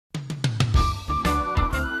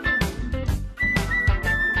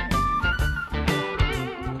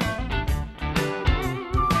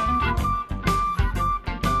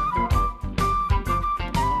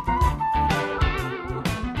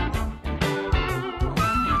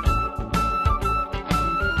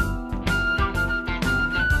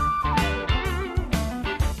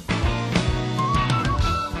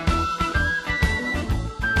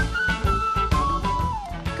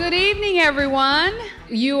evening, everyone.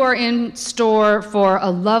 You are in store for a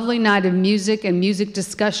lovely night of music and music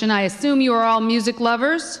discussion. I assume you are all music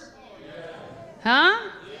lovers? Huh?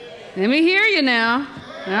 Let me hear you now.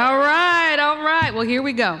 All right, all right. Well, here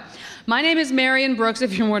we go. My name is Marion Brooks,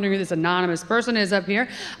 if you're wondering who this anonymous person is up here.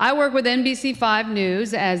 I work with NBC5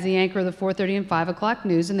 News as the anchor of the 4:30 and 5 o'clock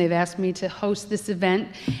news, and they've asked me to host this event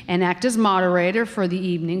and act as moderator for the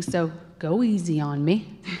evening, so go easy on me.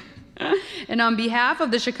 And on behalf of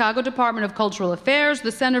the Chicago Department of Cultural Affairs,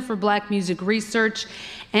 the Center for Black Music Research,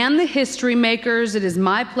 and the HistoryMakers, it is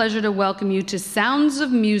my pleasure to welcome you to Sounds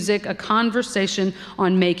of Music, a conversation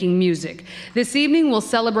on making music. This evening, we'll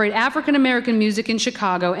celebrate African American music in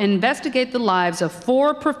Chicago and investigate the lives of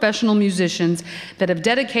 4 professional musicians that have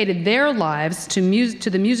dedicated their lives to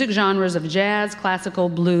the music genres of jazz, classical,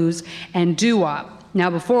 blues, and doo-wop. Now,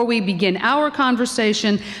 before we begin our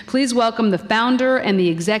conversation, please welcome the founder and the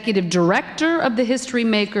executive director of the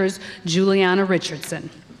HistoryMakers, Juliana Richardson.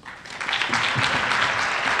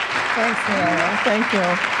 Thanks, Marion. Thank you.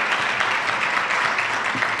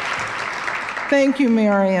 Thank you,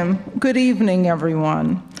 Marion. Good evening,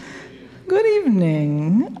 everyone. Good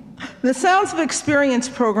evening. The Sounds of Experience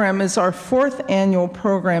program is our 4th annual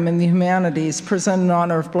program in the humanities presented in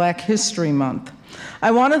honor of Black History Month. I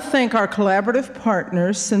want to thank our collaborative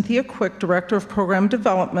partners, Cynthia Quick, Director of Program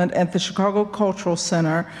Development at the Chicago Cultural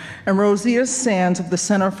Center, and Rosita Sands of the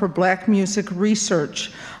Center for Black Music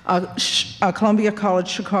Research, Columbia College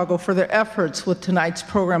Chicago, for their efforts with tonight's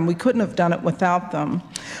program. We couldn't have done it without them.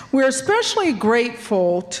 We're especially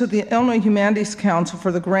grateful to the Illinois Humanities Council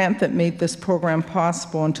for the grant that made this program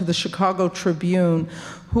possible, and to the Chicago Tribune,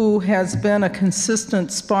 who has been a consistent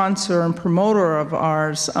sponsor and promoter of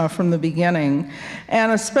ours from the beginning.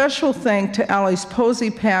 And a special thank to Allie's Posey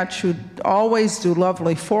Patch, who always do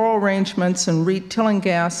lovely floral arrangements, and Reed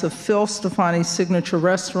Tillingas of Phil Stefani's Signature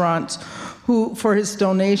Restaurants, who, for his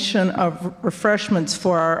donation of refreshments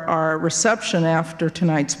for our reception after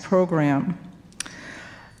tonight's program.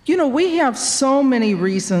 You know, we have so many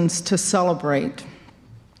reasons to celebrate,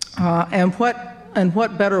 and what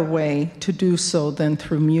better way to do so than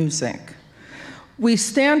through music? We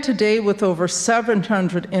stand today with over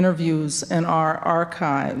 700 interviews in our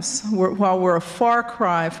archives. While we're a far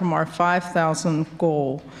cry from our 5,000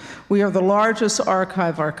 goal, we are the largest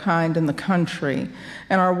archive of our kind in the country.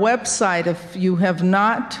 And our website, if you have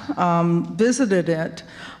not visited it,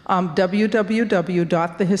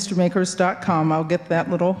 www.thehistorymakers.com. I'll get that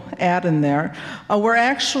little ad in there. We're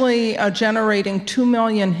actually generating 2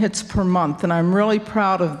 million hits per month, and I'm really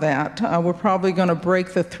proud of that. We're probably going to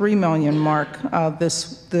break the 3 million mark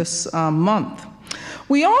this month.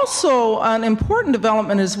 We also, an important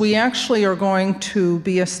development is we actually are going to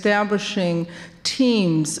be establishing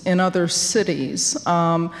teams in other cities.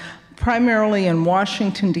 Primarily in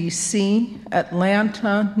Washington, D.C.,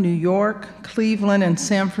 Atlanta, New York, Cleveland, and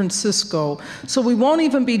San Francisco. So we won't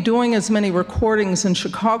even be doing as many recordings in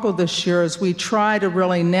Chicago this year as we try to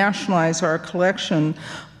really nationalize our collection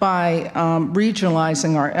by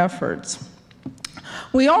regionalizing our efforts.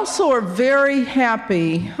 We also are very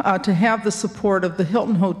happy to have the support of the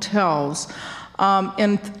Hilton Hotels.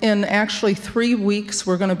 In actually 3 weeks,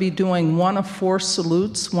 we're going to be doing 1 of 4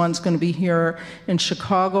 salutes. One's going to be here in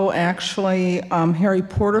Chicago. Actually, Harry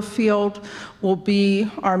Porterfield will be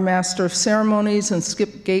our master of ceremonies, and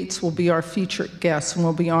Skip Gates will be our featured guest, and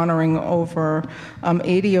we'll be honoring over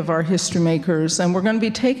 80 of our history makers. And we're going to be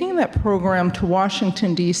taking that program to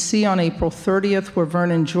Washington, D.C. on April 30th, where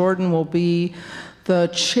Vernon Jordan will be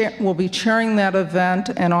will be chairing that event,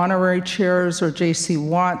 and honorary chairs are J.C.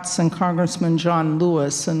 Watts and Congressman John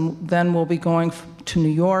Lewis, and then we'll be going to New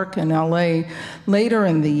York and L.A. later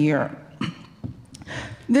in the year.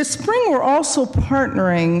 This spring, we're also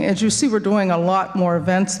partnering. As you see, we're doing a lot more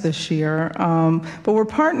events this year, but we're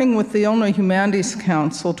partnering with the Illinois Humanities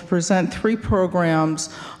Council to present 3 programs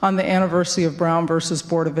on the anniversary of Brown versus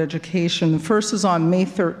Board of Education. The first is on May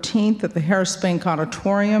 13th at the Harris Bank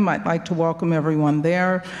Auditorium. I'd like to welcome everyone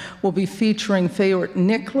there. We'll be featuring Fayette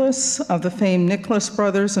Nicholas of the famed Nicholas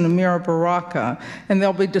Brothers and Amira Baraka, and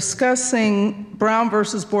they'll be discussing Brown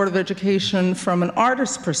versus Board of Education from an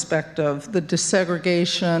artist's perspective, the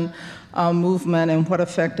desegregation movement and what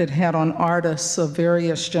effect it had on artists of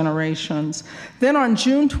various generations. Then on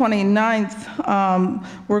June 29th,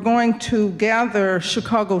 we're going to gather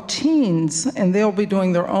Chicago teens, and they'll be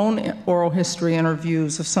doing their own oral history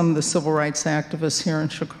interviews of some of the civil rights activists here in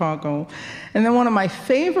Chicago. And then one of my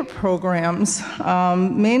favorite programs,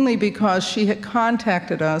 mainly because she had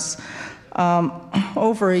contacted us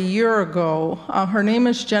over a year ago. Her name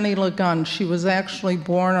is Jenny Lagun. She was actually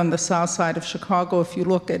born on the south side of Chicago. If you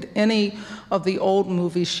look at any of the old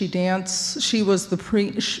movies. She was the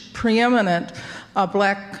preeminent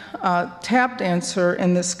black tap dancer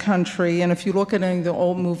in this country, and if you look at any of the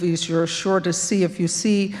old movies, you're sure to see, if you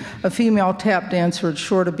see a female tap dancer, it's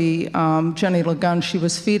sure to be Jenny LaGunn. She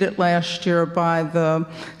was feted last year by the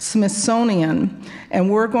Smithsonian,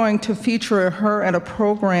 and we're going to feature her at a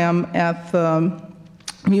program at the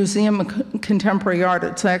Museum of Contemporary Art.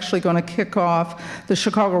 It's actually going to kick off the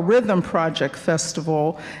Chicago Rhythm Project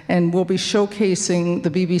Festival, and we'll be showcasing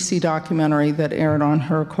the BBC documentary that aired on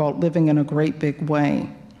her called Living in a Great Big Way.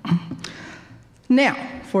 Now,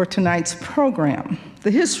 for tonight's program,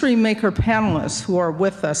 the History Maker panelists who are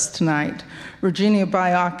with us tonight, Regina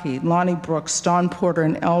Baiocchi, Lonnie Brooks, Dawn Porter,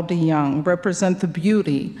 and Eldee Young, represent the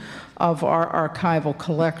beauty of our archival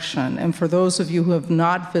collection. And for those of you who have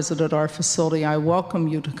not visited our facility, I welcome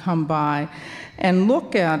you to come by and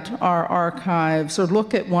look at our archives or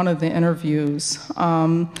look at one of the interviews.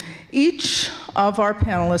 Each of our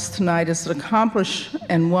panelists tonight is accomplished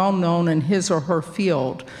and well-known in his or her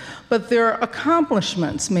field, but their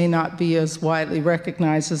accomplishments may not be as widely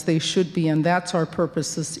recognized as they should be, and that's our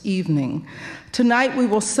purpose this evening. Tonight we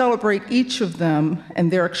will celebrate each of them and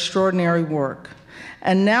their extraordinary work.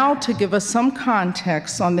 And now, to give us some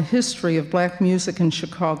context on the history of black music in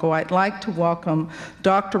Chicago, I'd like to welcome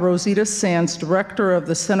Dr. Rosita Sands, Director of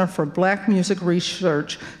the Center for Black Music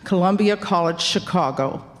Research, Columbia College,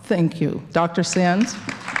 Chicago. Thank you. Dr. Sands.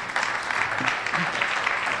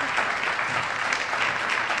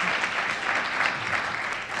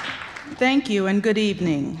 Thank you, and good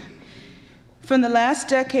evening. From the last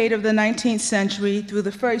decade of the 19th century through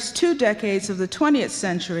the first 2 decades of the 20th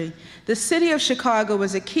century, the city of Chicago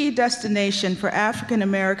was a key destination for African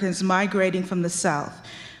Americans migrating from the South,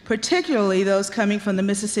 particularly those coming from the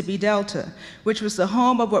Mississippi Delta, which was the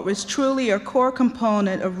home of what was truly a core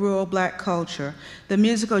component of rural black culture, the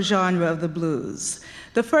musical genre of the blues.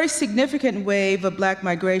 The first significant wave of black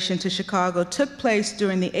migration to Chicago took place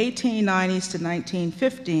during the 1890s to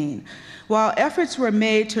 1915. While efforts were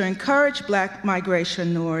made to encourage black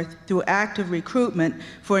migration north through active recruitment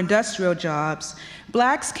for industrial jobs,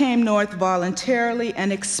 blacks came north voluntarily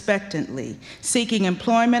and expectantly, seeking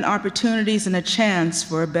employment opportunities and a chance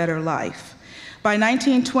for a better life. By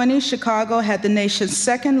 1920, Chicago had the nation's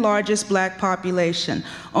second largest black population.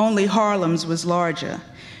 Only Harlem's was larger.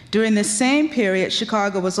 During this same period,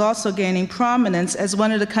 Chicago was also gaining prominence as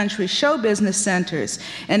one of the country's show business centers,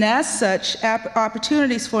 and as such,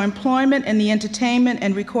 opportunities for employment in the entertainment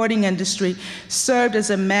and recording industry served as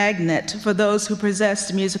a magnet for those who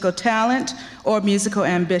possessed musical talent or musical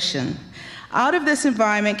ambition. Out of this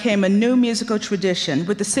environment came a new musical tradition,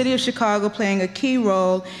 with the city of Chicago playing a key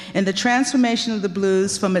role in the transformation of the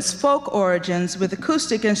blues from its folk origins with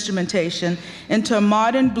acoustic instrumentation into a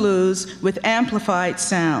modern blues with amplified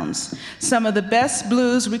sounds. Some of the best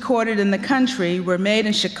blues recorded in the country were made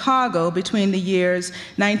in Chicago between the years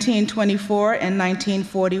 1924 and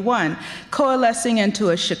 1941, coalescing into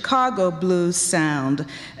a Chicago blues sound,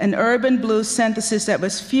 an urban blues synthesis that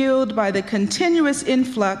was fueled by the continuous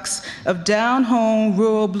influx of down-home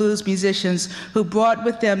rural blues musicians who brought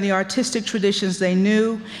with them the artistic traditions they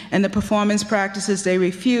knew and the performance practices they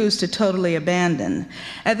refused to totally abandon.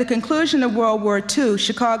 At the conclusion of World War II,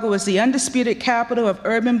 Chicago was the undisputed capital of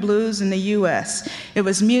urban blues in the U.S. It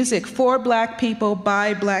was music for black people,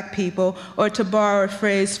 by black people, or to borrow a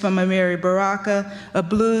phrase from Amiri Baraka, a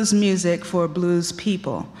blues music for blues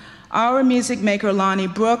people. Our music maker, Lonnie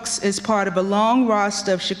Brooks, is part of a long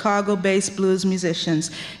roster of Chicago-based blues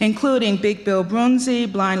musicians, including Big Bill Brunzi,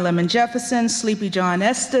 Blind Lemon Jefferson, Sleepy John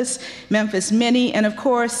Estes, Memphis Minnie, and of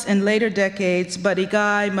course, in later decades, Buddy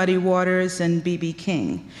Guy, Muddy Waters, and B.B.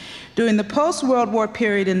 King. During the post-World War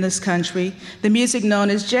period in this country, the music known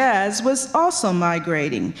as jazz was also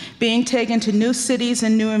migrating, being taken to new cities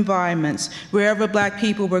and new environments, wherever black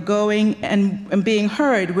people were going and being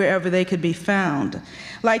heard wherever they could be found.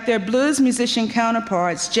 Like their blues musician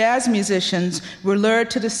counterparts, jazz musicians were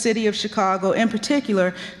lured to the city of Chicago, in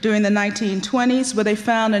particular during the 1920s, where they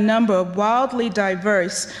found a number of wildly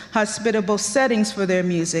diverse, hospitable settings for their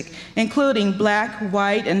music, including black,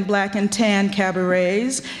 white, and black and tan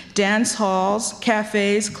cabarets, dance halls,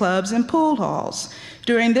 cafes, clubs, and pool halls.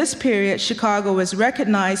 During this period, Chicago was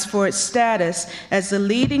recognized for its status as the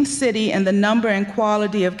leading city in the number and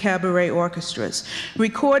quality of cabaret orchestras.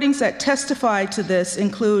 Recordings that testify to this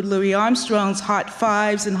include Louis Armstrong's Hot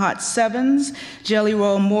Fives and Hot Sevens, Jelly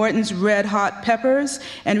Roll Morton's Red Hot Peppers,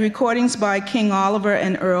 and recordings by King Oliver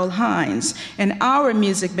and Earl Hines. And our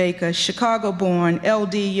music maker, Chicago-born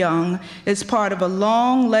Eldee Young, is part of a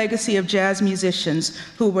long legacy of jazz musicians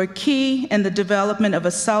who were key in the development of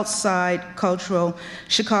a South Side cultural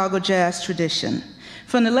Chicago jazz tradition.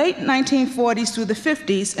 From the late 1940s through the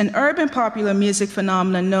 50s, an urban popular music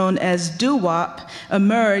phenomenon known as doo-wop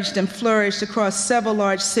emerged and flourished across several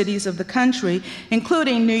large cities of the country,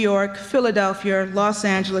 including New York, Philadelphia, Los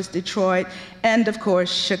Angeles, Detroit, and of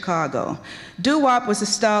course, Chicago. Doo-wop was a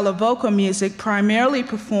style of vocal music primarily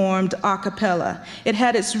performed a cappella. It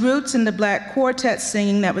had its roots in the black quartet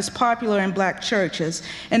singing that was popular in black churches,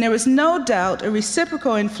 and there was no doubt a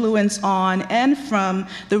reciprocal influence on and from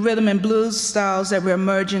the rhythm and blues styles that were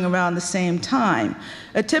emerging around the same time.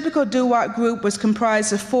 A typical doo-wop group was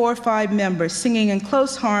comprised of 4 or 5 members singing in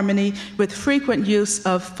close harmony with frequent use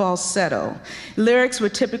of falsetto. Lyrics were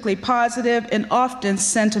typically positive and often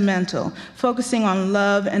sentimental, focusing on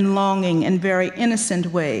love and longing in very innocent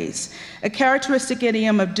ways. A characteristic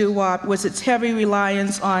idiom of doo-wop was its heavy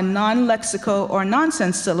reliance on non-lexical or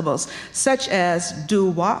nonsense syllables, such as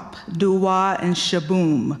doo-wop, doo-wah, and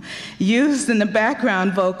shaboom, used in the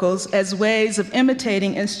background vocals as ways of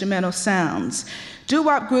imitating instrumental sounds.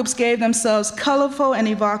 Doo-wop groups gave themselves colorful and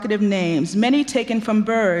evocative names, many taken from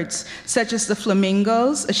birds, such as the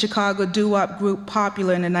Flamingos, a Chicago doo-wop group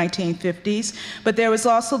popular in the 1950s, but there was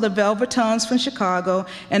also the Velvetones from Chicago,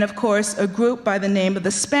 and of course, a group by the name of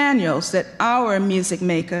the Spaniels that our music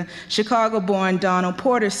maker, Chicago-born Donald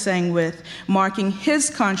Porter, sang with, marking his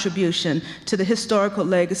contribution to the historical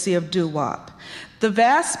legacy of doo-wop. The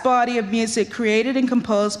vast body of music created and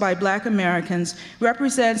composed by Black Americans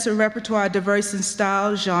represents a repertoire diverse in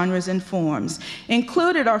styles, genres, and forms.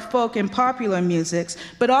 Included are folk and popular musics,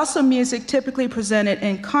 but also music typically presented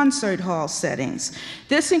in concert hall settings.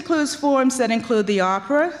 This includes forms that include the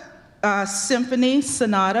opera, symphony,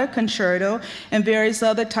 sonata, concerto, and various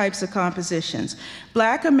other types of compositions.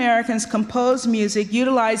 Black Americans composed music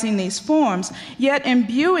utilizing these forms, yet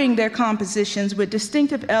imbuing their compositions with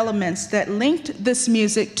distinctive elements that linked this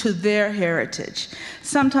music to their heritage.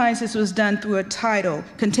 Sometimes this was done through a title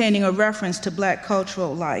containing a reference to Black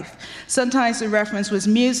cultural life. Sometimes the reference was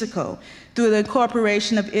musical, through the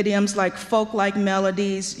incorporation of idioms like folk-like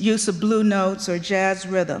melodies, use of blue notes, or jazz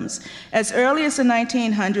rhythms. As early as the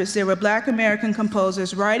 1900s, there were Black American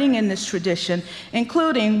composers writing in this tradition,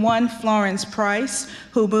 including one Florence Price,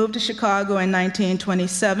 who moved to Chicago in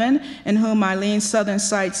 1927, and whom Eileen Southern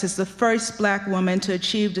cites as the first Black woman to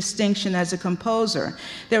achieve distinction as a composer.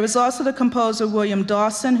 There was also the composer William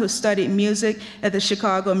Dawson, who studied music at the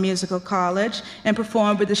Chicago Musical College and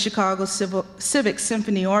performed with the Chicago Civic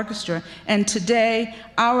Symphony Orchestra. And today,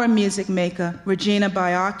 our music maker, Regina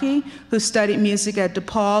Baiocchi, who studied music at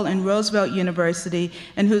DePaul and Roosevelt University,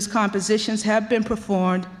 and whose compositions have been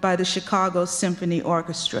performed by the Chicago Symphony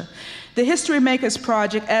Orchestra. The HistoryMakers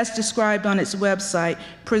project, as described on its website,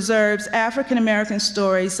 preserves African American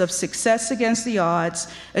stories of success against the odds,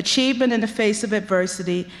 achievement in the face of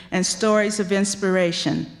adversity, and stories of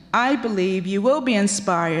inspiration. I believe you will be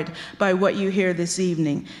inspired by what you hear this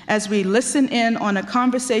evening as we listen in on a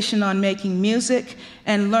conversation on making music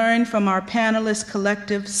and learn from our panelists'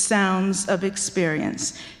 collective sounds of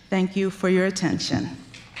experience. Thank you for your attention.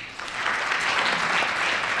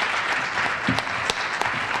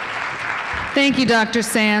 Thank you, Dr.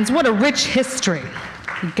 Sands. What a rich history.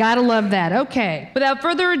 You gotta love that. Okay, without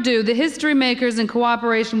further ado, the HistoryMakers, in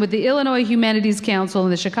cooperation with the Illinois Humanities Council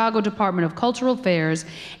and the Chicago Department of Cultural Affairs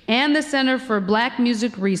and the Center for Black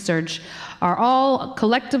Music Research, are all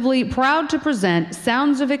collectively proud to present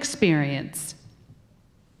Sounds of Experience.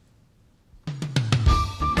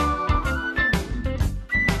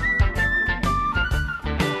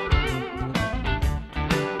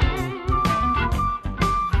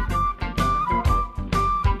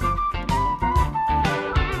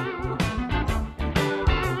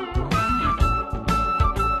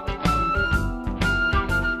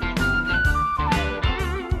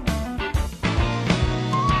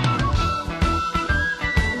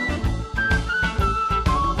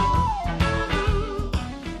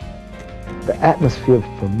 The atmosphere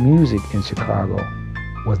for music in Chicago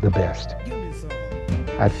was the best.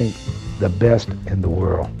 I think the best in the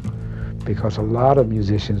world, because a lot of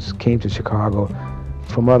musicians came to Chicago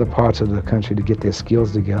from other parts of the country to get their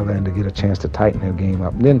skills together and to get a chance to tighten their game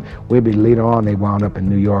up. And then maybe later on they wound up in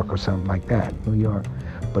New York or something like that, New York.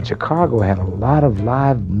 But Chicago had a lot of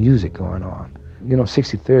live music going on. You know,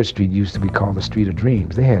 63rd Street used to be called the Street of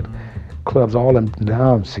Dreams. They had clubs all up and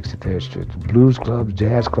down 63rd Street, blues clubs,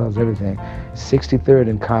 jazz clubs, everything. 63rd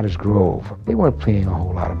and Cottage Grove. They weren't paying a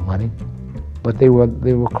whole lot of money, but they were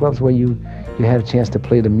clubs where you had a chance to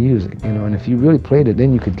play the music, you know, and if you really played it,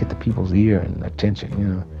 then you could get the people's ear and attention, you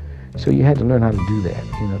know. So you had to learn how to do that,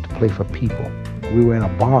 you know, to play for people. We were in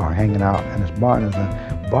a bar hanging out, and there's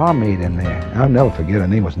a barmaid in there. I'll never forget, her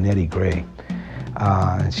name was Nettie Gray.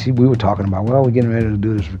 We were talking about, well, we're getting ready to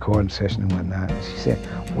do this recording session and whatnot. And she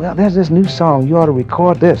said, well, there's this new song. You ought to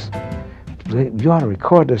record this. You ought to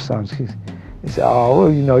record this song. He said, oh,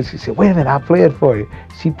 well, you know, she said, wait a minute, I'll play it for you.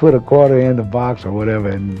 She put a quarter in the box or whatever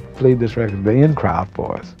and played this record, The In Crowd,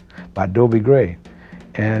 for us by Dobie Gray.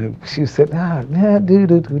 And she said,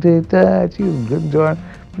 she was enjoying.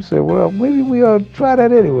 We said, well, maybe we ought to try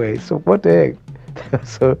that anyway. So what the heck?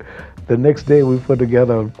 So the next day we put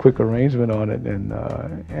together a quick arrangement on it,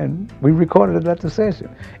 and we recorded it at the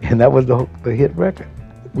session. And that was the hit record.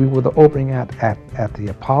 We were the opening act at the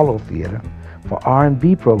Apollo Theater for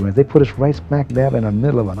R&B programs. They put us right smack dab in the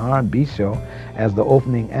middle of an R&B show as the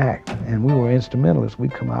opening act, and we were instrumentalists.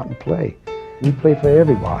 We'd come out and play. We'd play for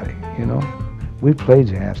everybody, you know. We'd play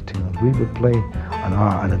jazz tunes. We would play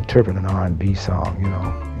interpret an R&B song, you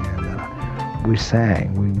know, and we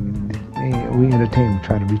sang. We entertained. We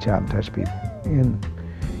tried to reach out and touch people, and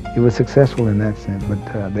it was successful in that sense.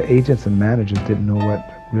 But the agents and managers didn't know what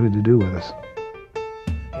really to do with us.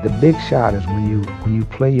 The big shot is when you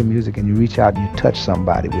play your music and you reach out and you touch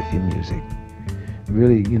somebody with your music.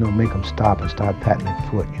 Really, you know, make them stop and start patting their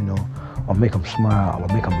foot, you know, or make them smile or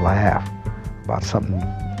make them laugh about something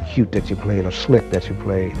cute that you played or slick that you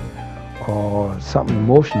played or something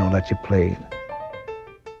emotional that you played.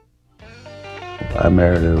 I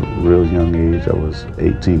married at a real young age. I was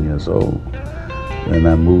 18 years old. And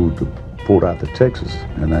I moved to Port Arthur, Texas,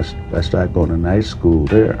 and I started going to night school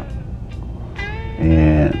there.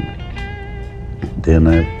 And then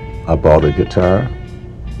I bought a guitar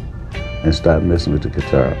and started messing with the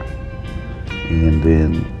guitar. And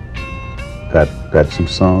then got some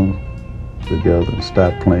songs together and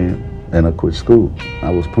started playing, and I quit school.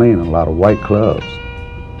 I was playing in a lot of white clubs,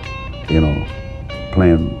 you know,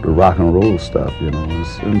 playing the rock and roll stuff, you know.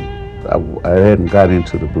 I hadn't got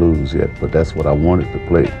into the blues yet, but that's what I wanted to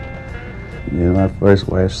play. You know, my first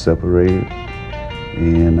wife separated,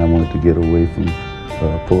 and I wanted to get away from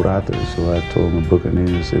Port Arthur, so I told my booking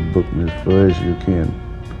agent, I said, book me as far as you can,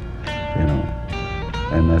 you know.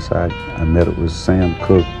 And that's how I met up with Sam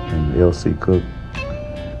Cooke and L.C. Cooke,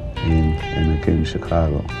 and I came to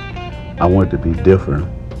Chicago. I wanted to be different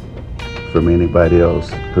from anybody else,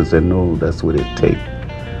 because I know that's what it takes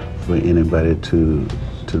for anybody to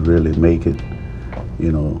really make it,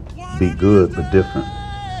 you know, be good but different.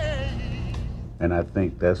 And I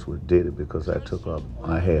think that's what did it, because I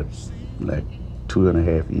had like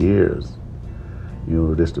 2.5 years, you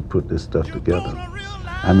know, just to put this stuff together.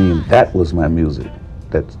 I mean, that was my music,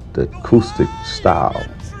 the acoustic style.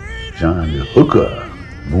 John the Hooker,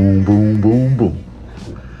 boom, boom, boom, boom.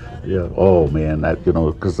 Yeah, oh man, you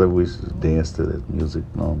know, because we used to dance to that music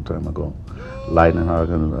a long time ago. Lightning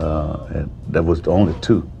Hargan, and that was the only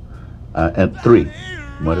two. And 3,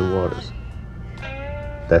 Muddy Waters.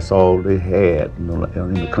 That's all they had, you know,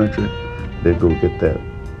 in the country. They'd go get that.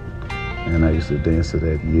 And I used to dance to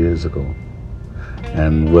that years ago.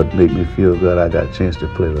 And what made me feel good, I got a chance to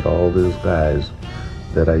play with all those guys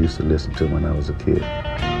that I used to listen to when I was a kid.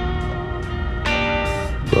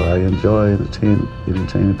 So I enjoy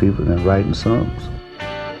entertaining people and writing songs.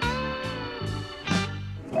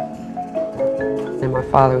 And my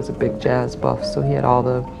father was a big jazz buff, so he had all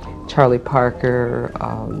the Charlie Parker,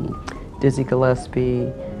 Dizzy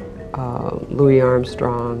Gillespie, Louis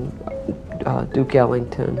Armstrong, Duke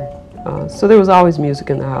Ellington. So there was always music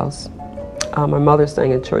in the house. My mother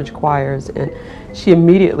sang in church choirs, and she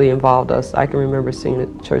immediately involved us. I can remember singing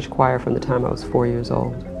at church choir from the time I was 4 years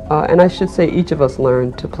old. And I should say each of us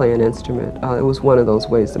learned to play an instrument. It was one of those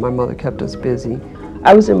ways that my mother kept us busy.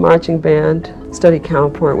 I was in marching band, studied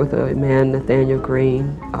counterpoint with a man, Nathaniel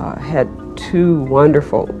Green, had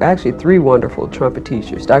 3 wonderful trumpet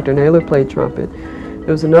teachers. Dr. Naylor played trumpet.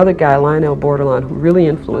 There was another guy, Lionel Bordelon, who really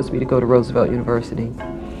influenced me to go to Roosevelt University.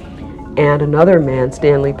 And another man,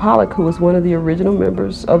 Stanley Pollock, who was one of the original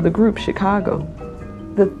members of the group Chicago.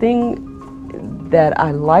 The thing that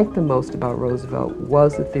I liked the most about Roosevelt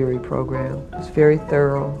was the theory program. It was very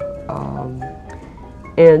thorough,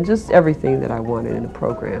 and just everything that I wanted in a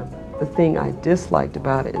program. The thing I disliked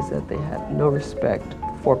about it is that they had no respect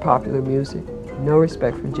for popular music, no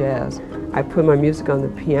respect for jazz. I put my music on the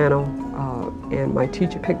piano, and my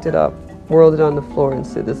teacher picked it up, whirled it on the floor, and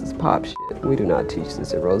said, "This is pop shit. We do not teach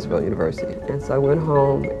this at Roosevelt University." And so I went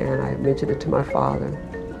home and I mentioned it to my father.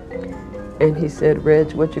 And he said,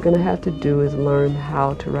 "Reg, what you're going to have to do is learn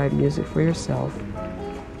how to write music for yourself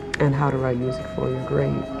and how to write music for your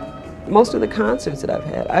grade." Most of the concerts that I've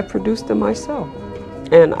had, I produced them myself.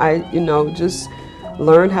 And I, you know, just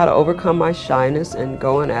learned how to overcome my shyness and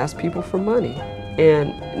go and ask people for money.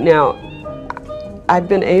 And now, I've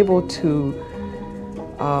been able to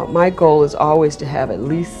My goal is always to have at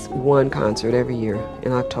least one concert every year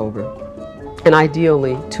in October, and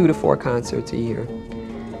ideally 2 to 4 concerts a year.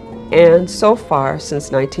 And so far,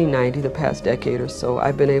 since 1990, the past decade or so,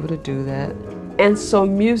 I've been able to do that. And so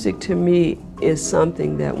music to me is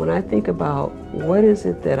something that when I think about what is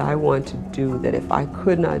it that I want to do, that if I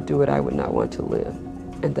could not do it, I would not want to live.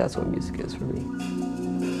 And that's what music is for me.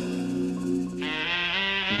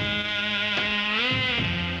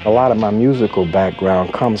 A lot of my musical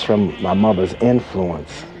background comes from my mother's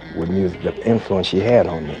influence with music, the influence she had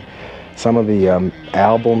on me. Some of the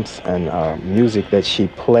albums and music that she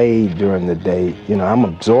played during the day, you know, I'm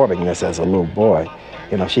absorbing this as a little boy.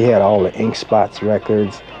 You know, she had all the Ink Spots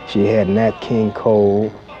records. She had Nat King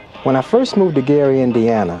Cole. When I first moved to Gary,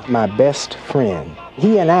 Indiana, my best friend,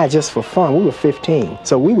 he and I, just for fun, we were 15.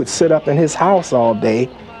 So we would sit up in his house all day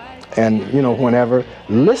and, you know, whenever,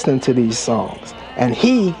 listening to these songs. And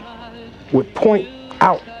he would point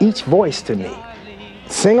out each voice to me.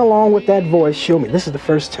 Sing along with that voice, show me, this is the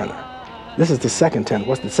first tenor. This is the second tenor.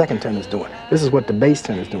 What's the second tenor doing? This is what the bass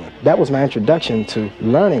tenor is doing. That was my introduction to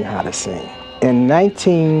learning how to sing. In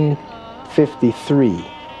 1953,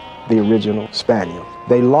 the original Spaniel,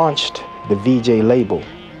 they launched the VJ label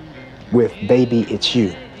with Baby It's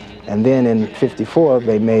You. And then in 54,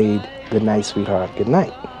 they made Good Night, Sweetheart, Good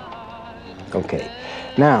Night. Okay.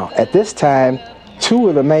 Now, at this time, 2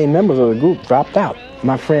 of the main members of the group dropped out.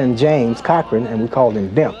 My friend James Cochran, and we called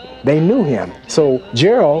him Dimp. They knew him. So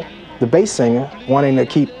Gerald, the bass singer, wanting to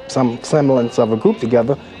keep some semblance of a group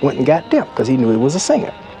together, went and got Dimp because he knew he was a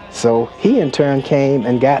singer. So he in turn came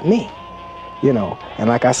and got me, you know. And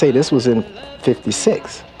like I say, this was in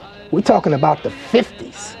 56. We're talking about the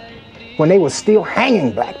 50s, when they were still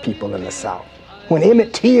hanging black people in the South, when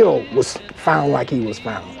Emmett Till was found like he was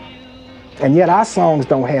found. And yet our songs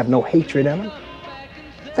don't have no hatred in them.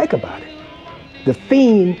 Think about it. The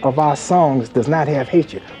theme of our songs does not have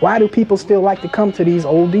hatred. Why do people still like to come to these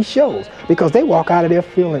oldie shows? Because they walk out of there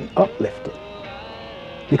feeling uplifted.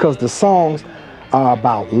 Because the songs are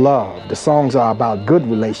about love. The songs are about good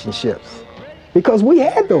relationships. Because we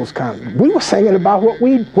had those we were singing about what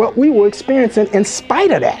we were experiencing in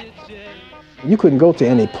spite of that. You couldn't go to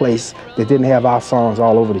any place that didn't have our songs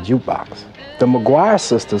all over the jukebox. The McGuire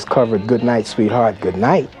sisters covered Good Night, Sweetheart, Good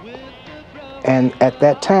Night. And at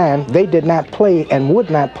that time, they did not play and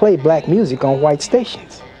would not play black music on white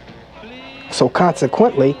stations. So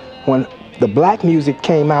consequently, when the black music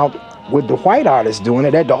came out with the white artists doing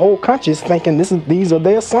it, the whole country's thinking these are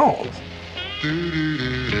their songs.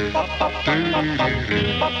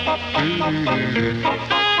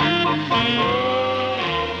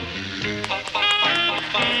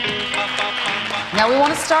 Now we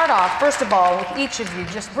want to start off, first of all, with each of you.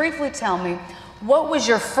 Just briefly tell me, what was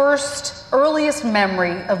your earliest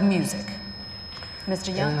memory of music?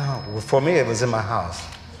 Mr. Young? Well, for me, it was in my house.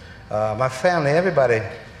 My family, everybody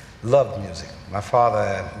loved music. My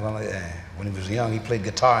father, when he was young, he played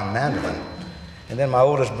guitar and mandolin. And then my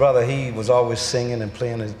oldest brother, he was always singing and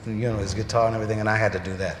playing his guitar and everything, and I had to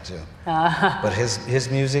do that too. But his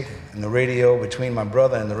music and the radio, between my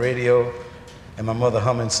brother and the radio, and my mother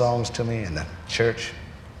humming songs to me in the church,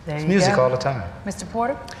 it's music all the time. Mr.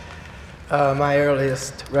 Porter? My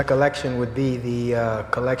earliest recollection would be the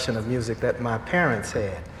collection of music that my parents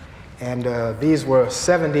had. And these were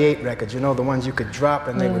 78 records, you know, the ones you could drop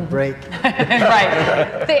and they would break.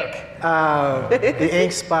 Right, thick. The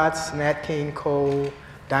Ink Spots, Nat King Cole,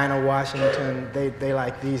 Dinah Washington, they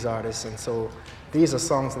like these artists. And so these are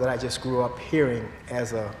songs that I just grew up hearing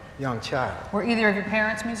as a young child. Were either of your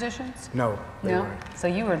parents musicians? No, they weren't. So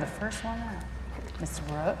you were the first one out. Mr.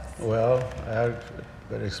 Brooks? Well, I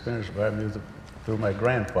got experience about music through my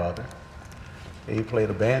grandfather. He played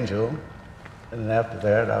a banjo, and then after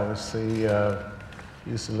that, I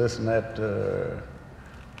used to listen at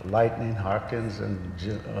Lightning Hawkins and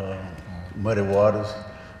Muddy Waters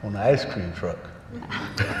on the ice cream truck.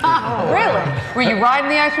 Oh, really? Were you riding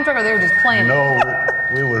the ice cream truck, or they were just playing? No,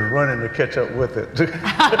 we were running to catch up with it.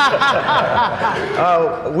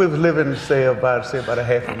 We were living, say about a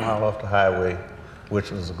half a mile off the highway,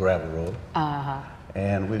 which was a gravel road.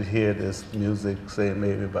 And we'd hear this music, say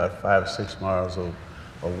maybe about 5 or 6 miles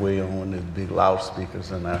away on these big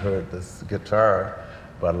loudspeakers, and I heard this guitar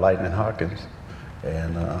by Lightning Hawkins,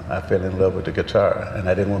 and I fell in love with the guitar, and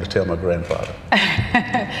I didn't want to tell my grandfather.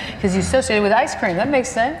 Because you associated with ice cream, that makes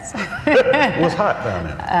sense. It was hot down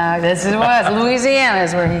there. This it was. Louisiana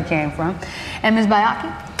is where he came from. And Ms.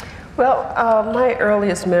 Baiocchi? Well, my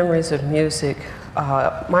earliest memories of music,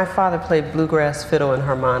 my father played bluegrass, fiddle, and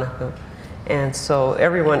harmonica. And so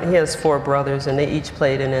he has 4 brothers, and they each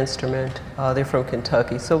played an instrument. They're from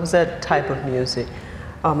Kentucky, so it was that type of music.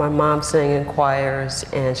 My mom sang in choirs,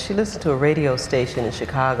 and she listened to a radio station in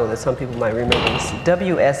Chicago that some people might remember. It was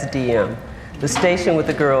WSDM, the station with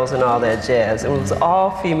the girls and all that jazz. And it was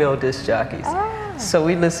all female disc jockeys. So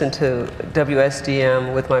we listened to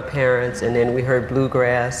WSDM with my parents, and then we heard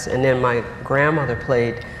bluegrass. And then my grandmother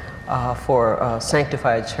played for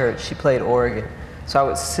Sanctified Church. She played organ. So I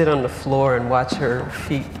would sit on the floor and watch her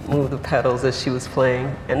feet move the pedals as she was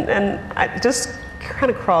playing. And I just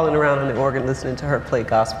kind of crawling around on the organ listening to her play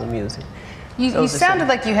gospel music. You sounded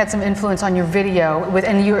like you had some influence on your video,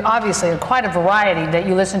 and you're obviously quite a variety that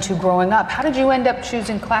you listened to growing up. How did you end up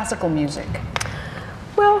choosing classical music?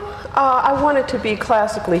 Well, I wanted to be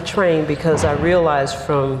classically trained because I realized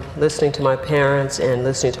from listening to my parents and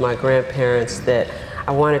listening to my grandparents that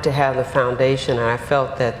I wanted to have the foundation, and I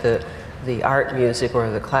felt that the art music, or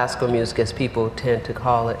the classical music as people tend to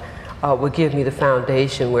call it, would give me the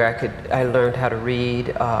foundation where I learned how to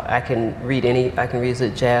read. I can read a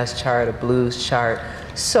jazz chart, a blues chart.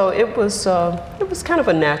 So it was kind of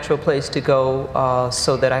a natural place to go,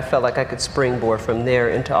 so that I felt like I could springboard from there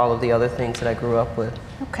into all of the other things that I grew up with.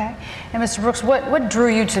 Okay. And Mr. Brooks, what drew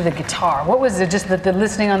you to the guitar? What was it, just the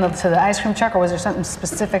listening to the ice cream truck, or was there something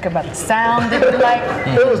specific about the sound that you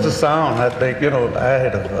liked? It was the sound. I think, I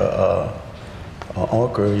had an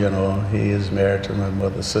uncle, he is married to my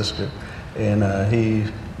mother's sister, and he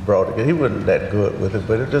brought it. He wasn't that good with it,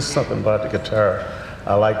 but it's just something about the guitar.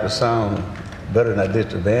 I liked the sound better than I did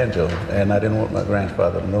the banjo, and I didn't want my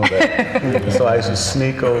grandfather to know that. So I used to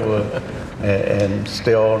sneak over and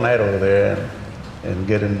stay all night over there and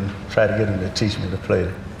try to get him to teach me to play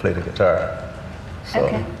the guitar.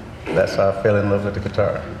 So that's how I fell in love with the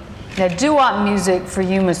guitar. Now, doo-wop music for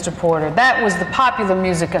you, Mr. Porter, that was the popular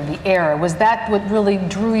music of the era. Was that what really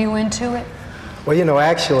drew you into it? Well,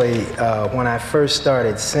 actually, when I first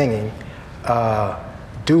started singing,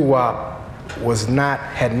 doo-wop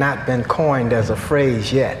had not been coined as a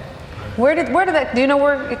phrase yet. Where did that, do you know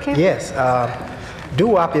where it came from? Yes,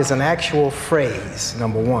 doo-wop is an actual phrase,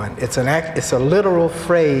 number one. It's a literal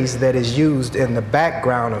phrase that is used in the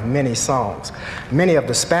background of many songs, many of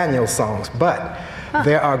the Spaniel songs, but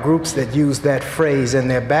there are groups that use that phrase in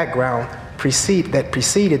their background that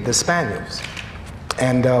preceded the Spaniels.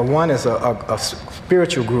 And one is a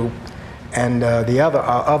spiritual group, and the other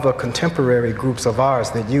are other contemporary groups of ours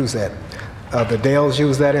that use that. The Dales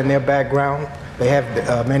use that in their background. They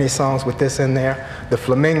have many songs with this in there. The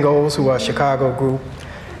Flamingos, who are a Chicago group,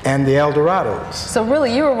 and the Eldorados. So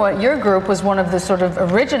really, your group was one of the sort of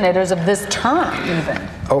originators of this term, even.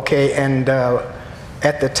 Okay, and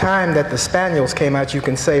at the time that the Spaniels came out, you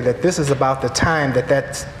can say that this is about the time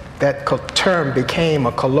that term became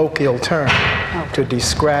a colloquial term to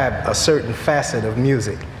describe a certain facet of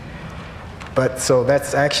music. But so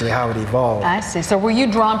that's actually how it evolved. I see. So were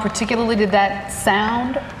you drawn particularly to that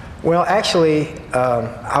sound? Well, actually,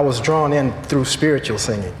 I was drawn in through spiritual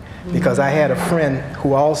singing because I had a friend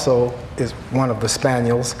who also is one of the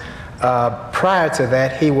Spaniels. Prior to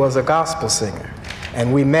that, he was a gospel singer.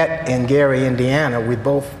 And we met in Gary, Indiana. We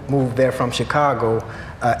both moved there from Chicago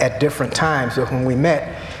at different times. But when we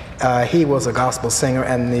met, he was a gospel singer,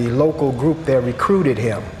 and the local group there recruited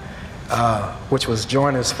him, which was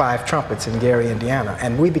Joyner's Five Trumpets in Gary, Indiana.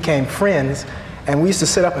 And we became friends, and we used to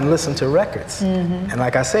sit up and listen to records. And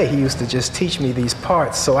like I say, he used to just teach me these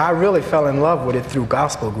parts. So I really fell in love with it through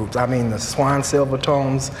gospel groups. I mean, the Swan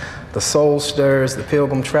Silvertones, the Soul Stirrers, the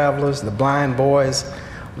Pilgrim Travelers, the Blind Boys.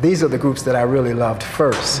 These are the groups that I really loved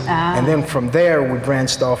first. And then from there, we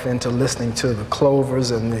branched off into listening to the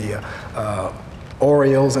Clovers and the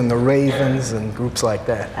Orioles and the Ravens and groups like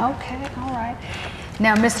that. Okay, all right.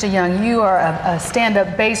 Now, Mr. Young, you are a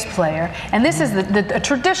stand-up bass player, and this is a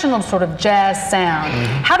traditional sort of jazz sound.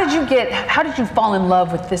 How did you fall in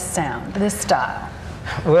love with this sound, this style?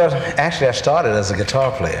 Well, actually, I started as a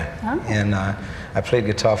guitar player, and I played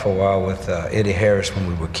guitar for a while with Eddie Harris when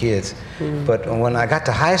we were kids. But when I got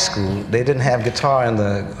to high school, they didn't have guitar in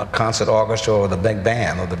the concert orchestra or the big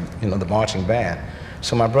band or the marching band.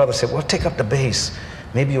 So my brother said, "Well, take up the bass.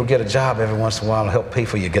 Maybe you'll get a job every once in a while and help pay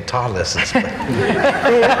for your guitar lessons." But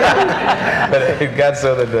it got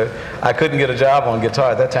so that I couldn't get a job on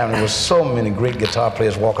guitar. At that time, there were so many great guitar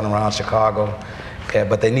players walking around Chicago,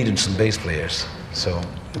 but they needed some bass players.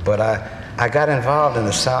 But I got involved in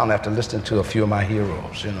the sound after listening to a few of my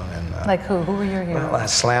heroes, And, like who? Who were your heroes? Well,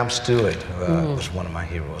 Slam Stewart was one of my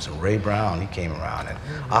heroes, and Ray Brown, he came around, and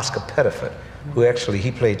Oscar Pettiford, who actually,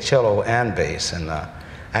 he played cello and bass, and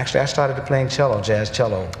actually I started playing cello, jazz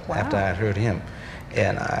cello, after I had heard him,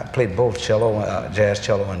 and I played both cello, jazz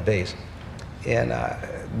cello and bass, and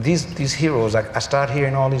these heroes, I started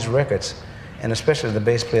hearing all these records, and especially the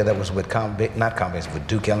bass player that was with with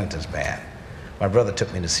Duke Ellington's band. My brother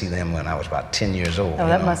took me to see them when I was about 10 years old. Oh,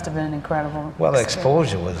 that must have been an incredible Well, the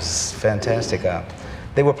exposure was fantastic.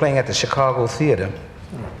 They were playing at the Chicago Theater,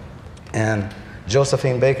 and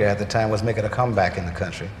Josephine Baker at the time was making a comeback in the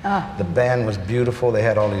country. The band was beautiful. They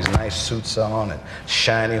had all these nice suits on and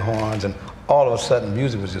shiny horns, and all of a sudden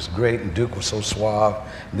music was just great, and Duke was so suave.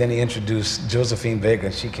 And then he introduced Josephine Baker,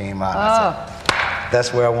 and she came out. And I said,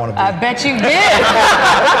 that's where I want to be. I bet you did.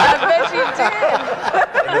 I bet you did.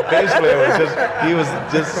 And the bass player was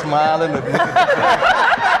just smiling. You're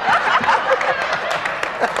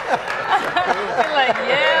like,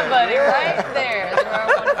 yeah, buddy, right there. That's where I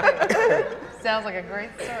want to be. Sounds like a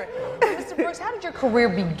great story. Mr. Brooks, how did your career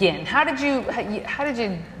begin? How did you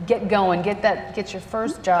get going, get your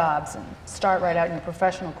first jobs, and start right out in your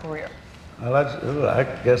professional career? Well, I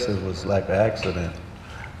guess it was like an accident.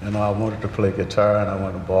 You know, I wanted to play guitar, and I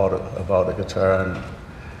went and bought a guitar,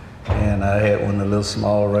 and I had one of the little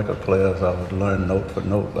small record players. I would learn note for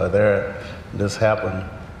note by there. This happened,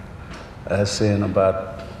 I say, in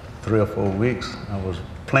about 3 or 4 weeks. I was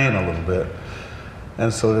playing a little bit.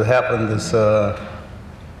 And so it happened, this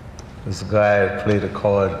guy played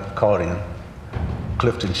accordion,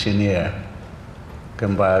 Clifton Chenier,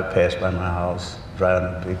 come by, passed by my house,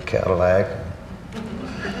 driving a big Cadillac.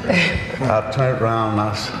 I turned around and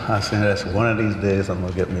I said, that's one of these days I'm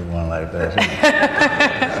gonna get me one like that.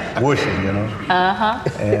 You know? Wishing, you know.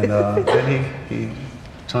 And then he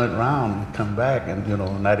turned around and come back, and you know,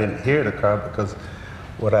 and I didn't hear the car because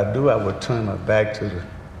what I do, I would turn my back to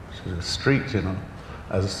the street, you know.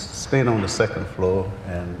 I was staying on the second floor,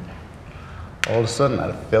 and all of a sudden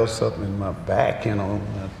I felt something in my back, you know.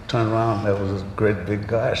 I turned around, there was this great big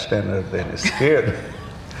guy standing there, and it scared me.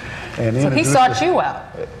 And so he sought you out?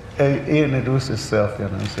 He introduced himself, you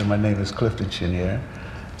know, and said, my name is Clifton Chenier,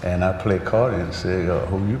 and I play accordion. He said,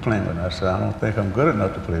 who are you playing with? I said, I don't think I'm good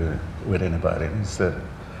enough to play with anybody. And he said,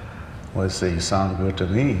 well, he said, you sound good to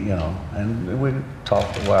me, you know. And we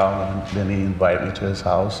talked a while, and then he invited me to his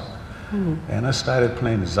house. And I started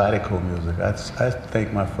playing Zydeco music. I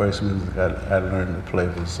think my first music I learned to play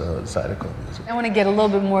was Zydeco music. I want to get a little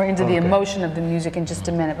bit more into the emotion of the music in just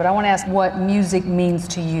a minute, but I want to ask what music means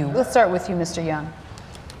to you. Let's start with you, Mr. Young.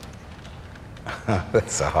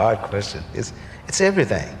 That's a hard question. It's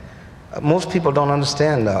everything. Most people don't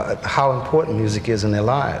understand how important music is in their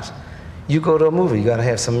lives. You go to a movie, you got to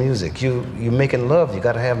have some music. You're making love, you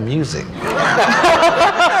got to have music.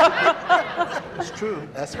 It's true.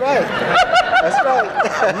 That's right. That's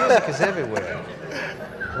right. Music is everywhere.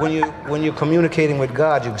 When you're communicating with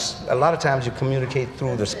God, a lot of times you communicate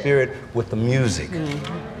through the Spirit with the music.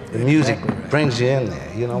 The music brings you in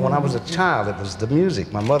there. You know, when I was a child, it was the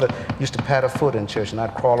music. My mother used to pat her foot in church, and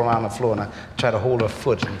I'd crawl around the floor and I'd try to hold her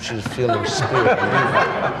foot, and she was feeling the Spirit.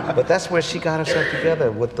 But that's where she got herself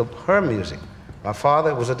together with her music. My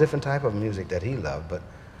father was a different type of music that he loved,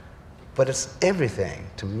 but it's everything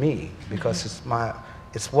to me because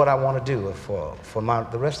it's what I want to do for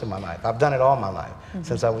the rest of my life. I've done it all my life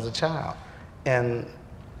since I was a child, and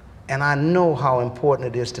I know how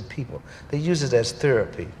important it is to people. They use it as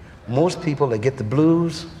therapy. Most people that get the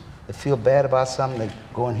blues, they feel bad about something, they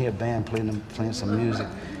go and hear a band playing some music,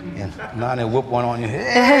 and now they whoop one on your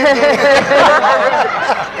head,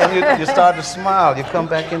 and you start to smile. You come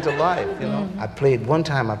back into life. You know. One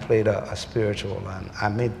time I played a spiritual, and I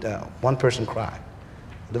made one person cry.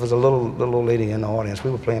 There was a little old lady in the audience.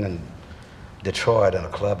 We were playing in Detroit, in a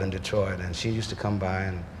club in Detroit, and she used to come by,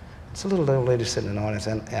 and it's a little old lady sitting in the audience,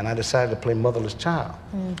 and I decided to play Motherless Child.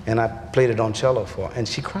 And I played it on cello for her, and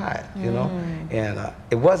she cried, you know? And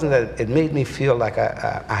it wasn't that it made me feel like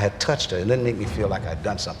I had touched her. It didn't make me feel like I'd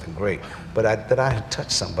done something great, but that I had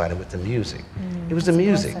touched somebody with the music. It was the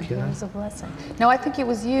music, you know? It was a blessing. No, I think it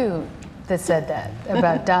was you that said that,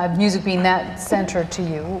 about music being that central to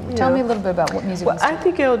you. Tell me a little bit about what music was. I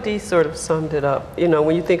think Eldee sort of summed it up. You know,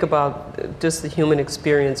 when you think about just the human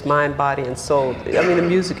experience, mind, body, and soul, I mean, the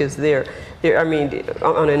music is there. I mean,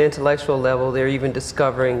 on an intellectual level, they're even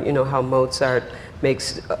discovering, you know, how Mozart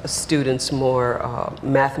makes students more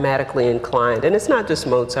mathematically inclined. And it's not just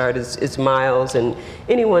Mozart, it's Miles and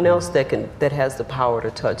anyone else that has the power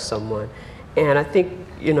to touch someone. And I think,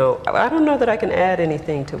 you know, I don't know that I can add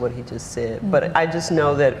anything to what he just said, but I just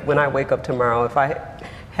know that when I wake up tomorrow, if I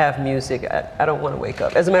have music, I don't want to wake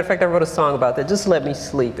up. As a matter of fact, I wrote a song about that. Just let me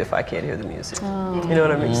sleep if I can't hear the music. You know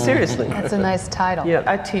what I mean? Seriously. That's a nice title. Yeah,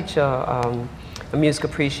 I teach a music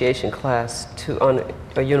appreciation class on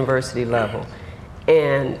a university level.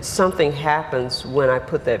 And something happens when I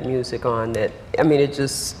put that music on that, I mean, it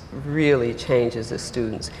just really changes the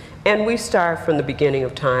students. And we start from the beginning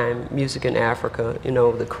of time, music in Africa, you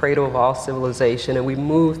know, the cradle of all civilization, and we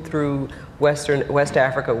move through West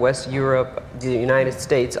Africa, West Europe, the United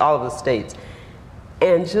States, all of the states.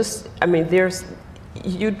 And just, I mean,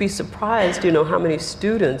 you'd be surprised, you know, how many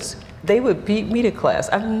students, they would beat me to class.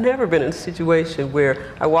 I've never been in a situation where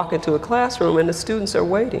I walk into a classroom and the students are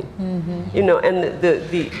waiting. Mm-hmm. You know, and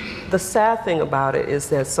the sad thing about it is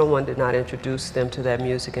that someone did not introduce them to that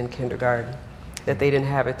music in kindergarten, that they didn't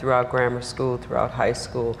have it throughout grammar school, throughout high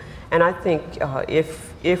school. And I think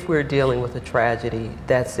if we're dealing with a tragedy,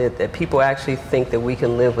 that's it, that people actually think that we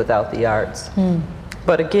can live without the arts. Mm.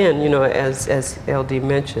 But again, you know, as Eldee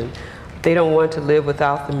mentioned, they don't want to live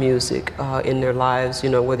without the music in their lives, you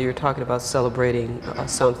know, whether you're talking about celebrating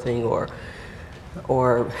something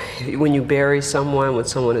or when you bury someone, when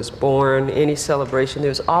someone is born, any celebration,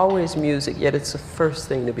 there's always music, yet it's the first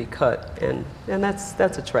thing to be cut, and that's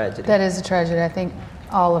a tragedy. That is a tragedy. I think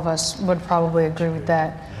all of us would probably agree with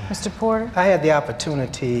that. Mr. Porter? I had the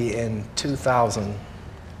opportunity in 2000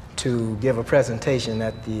 to give a presentation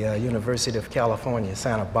at the University of California,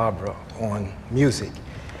 Santa Barbara, on music.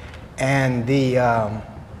 And the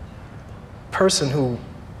person who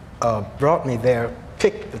brought me there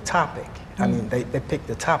picked the topic. I mean, they picked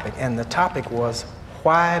the topic, and the topic was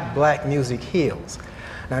why black music heals.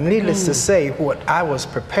 Now, needless to say, what I was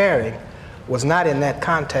preparing was not in that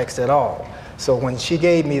context at all. So when she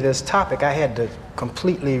gave me this topic, I had to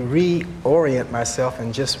completely reorient myself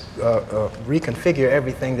and just reconfigure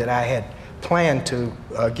everything that I had planned to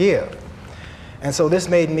give. And so this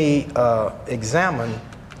made me examine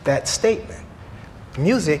that statement.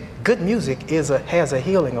 Music, good music has a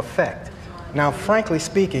healing effect. Now, frankly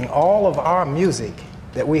speaking, all of our music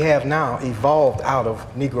that we have now evolved out of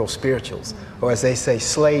Negro spirituals, or as they say,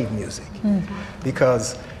 slave music. Mm-hmm.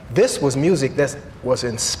 Because this was music that was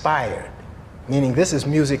inspired, meaning this is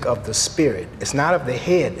music of the spirit. It's not of the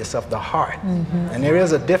head, it's of the heart. Mm-hmm. And there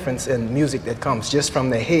is a difference in music that comes just from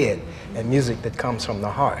the head and music that comes from the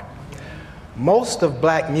heart. Most of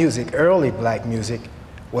black music, early black music,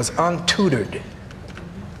 was untutored.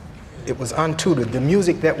 It was untutored. The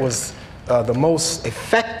music that was the most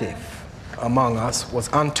effective among us was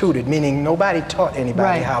untutored, meaning nobody taught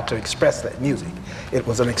anybody how to express that music. It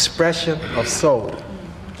was an expression of soul.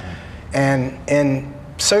 And in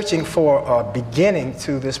searching for a beginning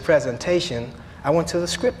to this presentation, I went to the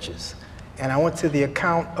scriptures, and I went to the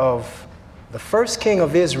account of the first king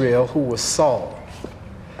of Israel, who was Saul.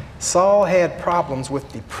 Saul had problems with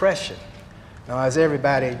depression. Now, as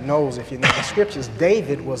everybody knows, if you know the scriptures,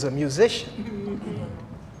 David was a musician.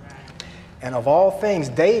 And of all things,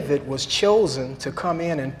 David was chosen to come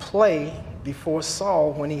in and play before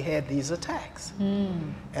Saul when he had these attacks.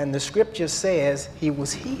 Mm. And the scripture says he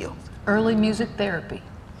was healed. Early music therapy.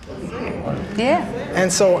 Yeah.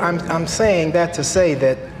 And so I'm saying that to say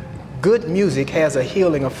that good music has a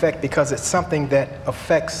healing effect because it's something that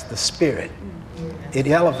affects the spirit. It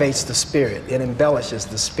elevates the spirit. It embellishes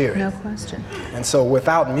the spirit. No question. And so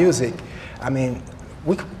without music, I mean,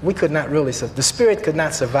 we could not really, the spirit could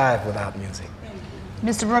not survive without music.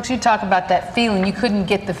 Mr. Brooks, you talk about that feeling. You couldn't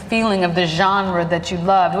get the feeling of the genre that you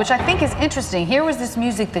loved, which I think is interesting. Here was this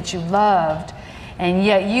music that you loved, and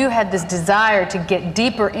yet you had this desire to get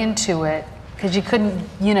deeper into it because you couldn't,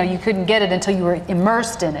 you know, you couldn't get it until you were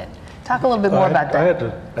immersed in it. Talk a little bit more about that.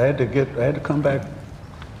 I had to come back.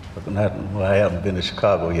 Well, I haven't been to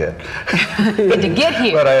Chicago yet. You had to get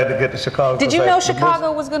here. But I had to get to Chicago. Did you know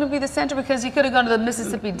Chicago was going to be the center because you could have gone to the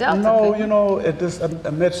Mississippi Delta? No, you know, I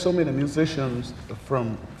met so many musicians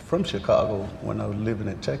from Chicago when I was living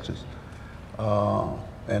in Texas.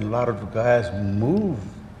 And a lot of the guys moved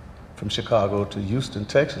from Chicago to Houston,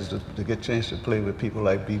 Texas to get a chance to play with people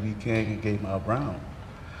like B.B. King and Gay Miles Brown.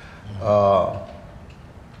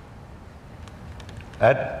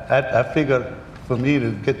 I figured for me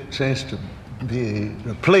to get a chance to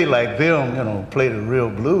play like them, you know, play the real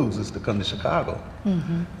blues, is to come to Chicago.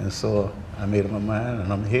 Mm-hmm. And so I made up my mind,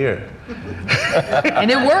 and I'm here.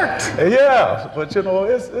 And it worked. Yeah, but you know,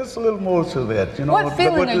 it's a little more to that. You know, what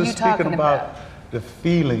feeling are you talking about? The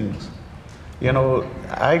feelings. You know,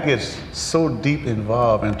 I get so deep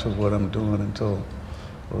involved into what I'm doing until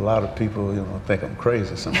a lot of people, you know, think I'm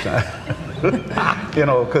crazy sometimes. You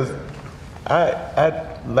know, because I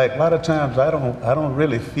like a lot of times I don't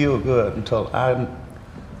really feel good until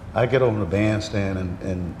I get on the bandstand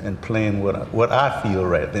and playing what I feel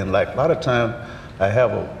right then. Like a lot of times I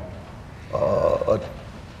have a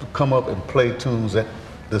come up and play tunes that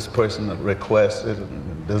this person requested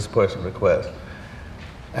and this person requests.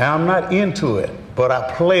 And I'm not into it, but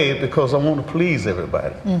I play it because I want to please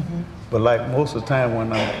everybody. But like most of the time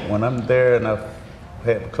when I'm there and I've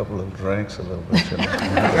had a couple of drinks, a little bit, you know,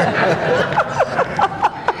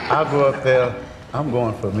 I go up there, I'm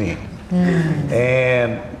going for me.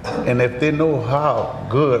 And if they know how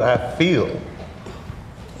good I feel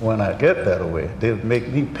when I get that way, they'll make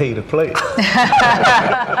me pay to play. They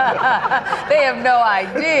have no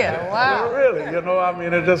idea. Wow. Yeah, really, you know, I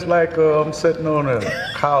mean, it's just like I'm sitting on a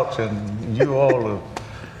couch and you all are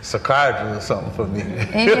psychiatrist or something for me.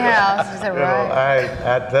 In your house, is that right?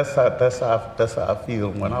 That's how I feel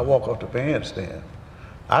when I walk off the bandstand.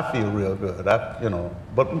 I feel real good. You know,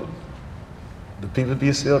 but the people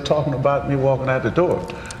be still talking about me walking out the door.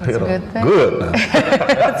 That's a good thing. Good now.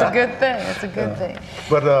 That's a good thing. That's a good thing.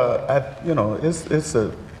 But you know, it's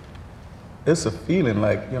a feeling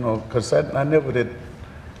like, you know, because I didn't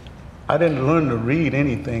learn to read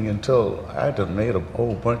anything until I had made a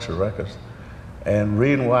whole bunch of records. And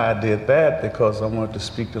reason why I did that, because I wanted to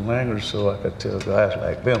speak the language so I could tell guys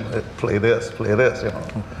like them, play this, you know.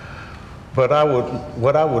 But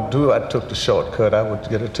what I would do, I took the shortcut. I would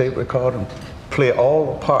get a tape recorder and play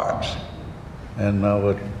all the parts. And I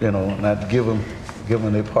would, you know, and I'd give them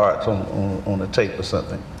their parts on a tape or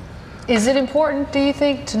something. Is it important, do you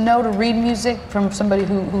think, to know to read music from somebody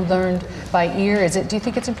who learned by ear? Do you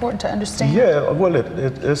think it's important to understand? Yeah, well,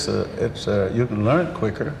 you can learn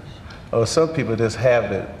quicker. Some people just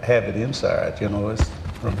have it inside, you know, it's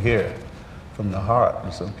from here, from the heart.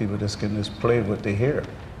 And some people just can just play what they hear.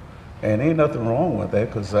 And ain't nothing wrong with that,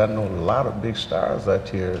 because I know a lot of big stars out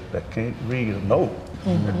here that can't read a note.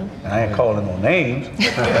 I ain't calling no names,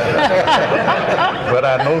 but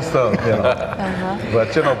I know some, you know.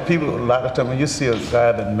 But you know, people, a lot of times when you see a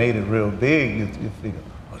guy that made it real big, you figure,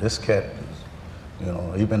 oh, this cat is, you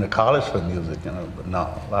know, he been to college for music, you know. But no,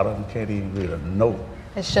 a lot of them can't even read a note.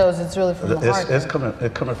 It shows it's really from the heart. It's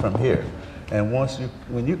coming from here, and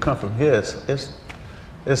when you come from here,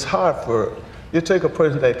 it's hard for you take a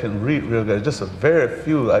person that can read real good. Just a very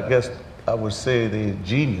few, I guess I would say, they're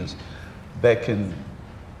genius that can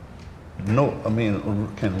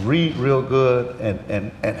can read real good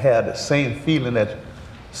and have the same feeling that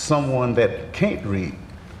someone that can't read.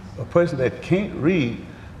 A person that can't read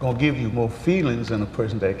gonna give you more feelings than a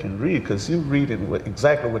person that can read, because you're reading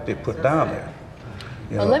exactly what they put down there.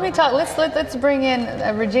 Well, let me talk. Let's bring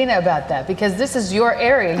in Regina about that, because this is your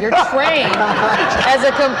area. You're trained as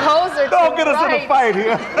a composer. Don't get us in a fight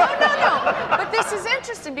here. No. But this is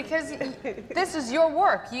interesting because this is your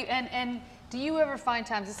work. And do you ever find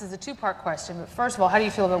times? This is a two-part question. But first of all, how do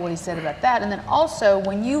you feel about what he said about that? And then also,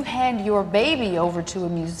 when you hand your baby over to a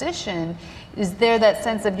musician, is there that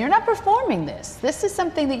sense of you're not performing this? This is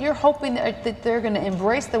something that you're hoping that they're going to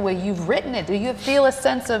embrace the way you've written it. Do you feel a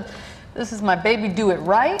sense of, this is my baby, do it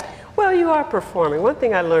right? Well, you are performing. One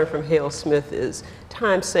thing I learned from Hale Smith is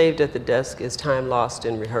time saved at the desk is time lost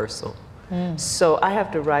in rehearsal. So I have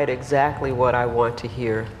to write exactly what I want to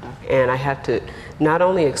hear, and I have to not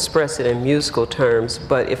only express it in musical terms,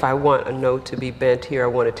 but if I want a note to be bent here, I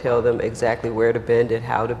want to tell them exactly where to bend it,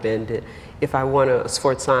 how to bend it. If I want a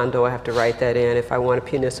sforzando, I have to write that in. If I want a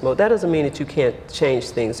pianissimo, that doesn't mean that you can't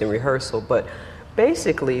change things in rehearsal, but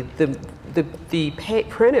basically the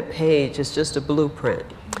printed page is just a blueprint.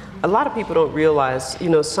 A lot of people don't realize, you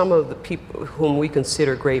know, some of the people whom we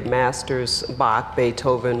consider great masters, Bach,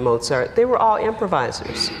 Beethoven, Mozart, they were all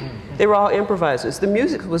improvisers. They were all improvisers. The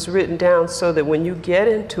music was written down so that when you get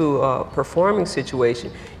into a performing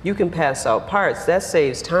situation, you can pass out parts. That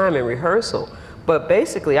saves time in rehearsal. But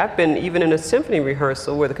basically, I've been even in a symphony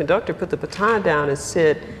rehearsal where the conductor put the baton down and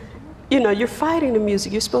said, you know, you're fighting the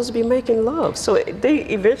music, you're supposed to be making love. So they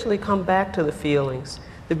eventually come back to the feelings.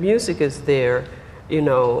 The music is there, you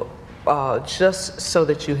know, just so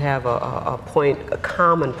that you have a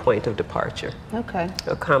common point of departure. Okay.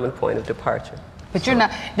 A common point of departure. But you're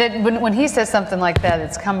not, when he says something like that,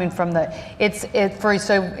 it's coming from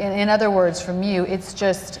so in other words from you, it's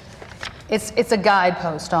just, it's a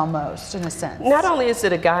guidepost almost, in a sense. Not only is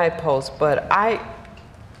it a guidepost, but I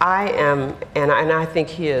am, and I think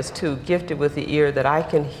he is too, gifted with the ear that I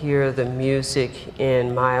can hear the music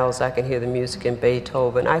in Miles, I can hear the music in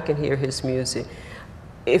Beethoven, I can hear his music.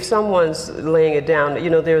 If someone's laying it down,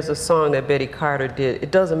 you know, there's a song that Betty Carter did,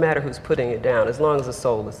 it doesn't matter who's putting it down as long as the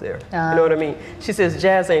soul is there. You know what I mean? She says,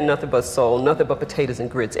 jazz ain't nothing but soul, nothing but potatoes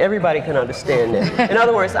and grits. Everybody can understand that. In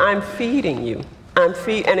other words, I'm feeding you.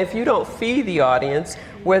 And if you don't feed the audience,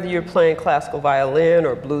 whether you're playing classical violin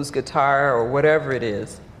or blues guitar or whatever it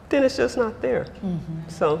is, then it's just not there.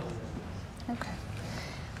 So. Okay.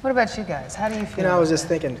 What about you guys? How do you feel? You know, I was just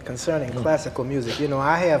thinking concerning classical music. You know,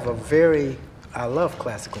 I have a very I love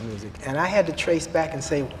classical music. And I had to trace back and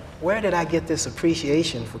say, where did I get this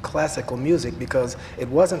appreciation for classical music? Because it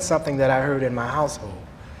wasn't something that I heard in my household.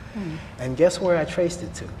 And guess where I traced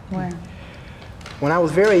it to? Where? When I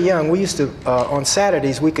was very young, we used to, on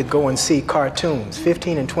Saturdays, we could go and see cartoons,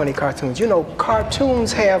 15 and 20 cartoons. You know,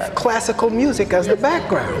 cartoons have classical music as the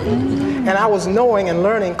background. And I was knowing and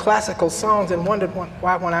learning classical songs and wondered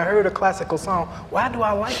why, when I heard a classical song, why do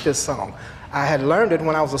I like this song? I had learned it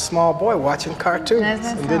when I was a small boy watching cartoons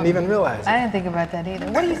and didn't even realize it. I didn't think about that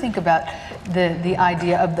either. What do you think about the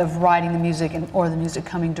idea of writing the music or the music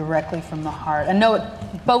coming directly from the heart? I know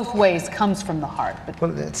it both ways comes from the heart. But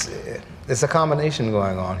well, it's a combination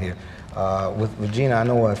going on here. With Regina, I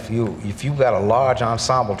know if you've got a large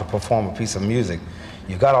ensemble to perform a piece of music,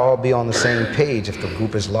 you've got to all be on the same page if the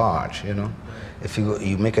group is large, you know. If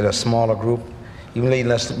you make it a smaller group, you need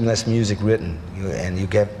less music written, and you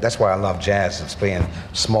get. That's why I love jazz. It's playing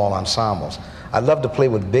small ensembles. I love to play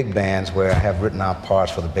with big bands where I have written out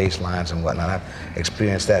parts for the bass lines and whatnot. I've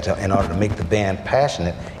experienced that in order to make the band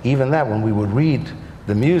passionate. Even that, when we would read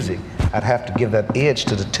the music, I'd have to give that edge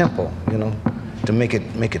to the tempo, you know, to make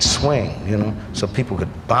it swing, you know, so people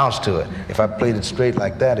could bounce to it. If I played it straight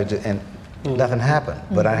like that, nothing happened.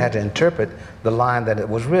 But I had to interpret the line that it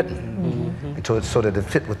was written, so that it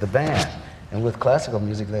fit with the band. And with classical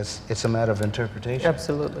music, it's a matter of interpretation.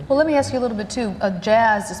 Absolutely. well, let me ask you a little bit too.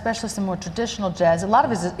 Jazz, especially some more traditional jazz, a lot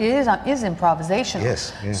of it is improvisational.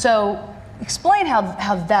 Yes. Yeah. So, explain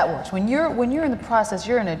how that works. When you're in the process,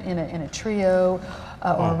 you're in a trio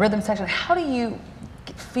or a rhythm section. How do you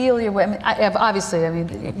feel your way? I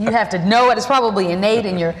mean, you have to know it. It's probably innate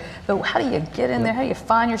in your. But how do you get in there? How do you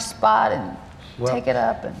find your spot and take it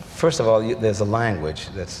up? And first of all, there's a language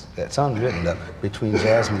that's unwritten up between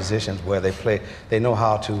jazz musicians where they know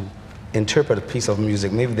how to interpret a piece of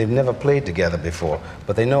music. Maybe they've never played together before,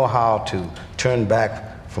 but they know how to turn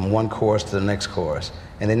back from one chorus to the next chorus,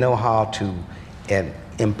 and they know how to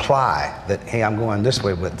imply that, hey, I'm going this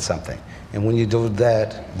way with something. And when you do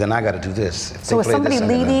that, then I got to do this. So is somebody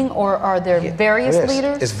leading, or are there various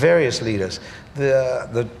leaders? It's various leaders.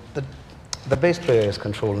 The bass player is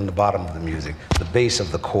controlling the bottom of the music, the bass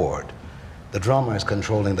of the chord. The drummer is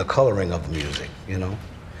controlling the coloring of the music, you know.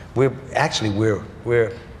 We're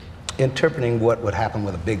interpreting what would happen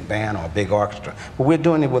with a big band or a big orchestra, but we're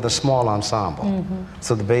doing it with a small ensemble.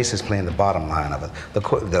 So the bass is playing the bottom line of it. The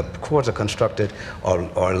chords are constructed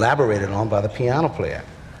or elaborated on by the piano player.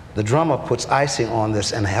 The drummer puts icing on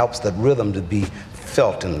this and helps the rhythm to be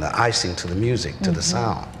felt in the icing to the music, to the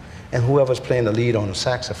sound. And whoever's playing the lead on a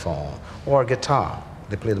saxophone or a guitar,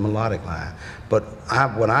 they play the melodic line. But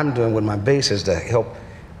what I'm doing with my bass is to help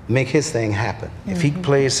make his thing happen. If he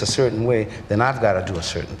plays a certain way, then I've got to do a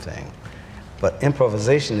certain thing. But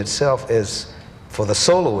improvisation itself is, for the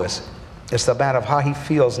soloist, it's the matter of how he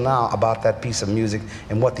feels now about that piece of music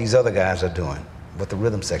and what these other guys are doing, what the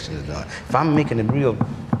rhythm section is doing. If I'm making it real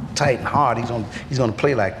tight and hard, he's going to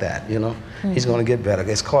play like that, you know. He's going to get better.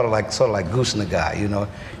 It's sort of like goosing the guy, you know.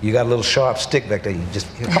 You got a little sharp stick back there. You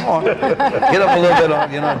just come on, get up a little bit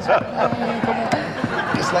on, you know.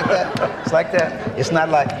 It's like that. It's like that. It's not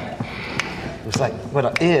like. It's like what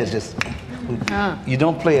an edge. You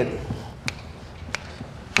don't play it.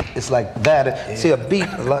 It's like that. See, a beat.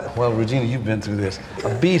 Well, Regina, you've been through this. A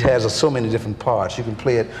beat has so many different parts. You can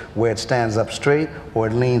play it where it stands up straight, or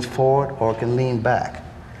it leans forward, or it can lean back.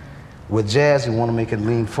 With jazz, you want to make it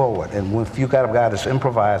lean forward. And if you got a guy that's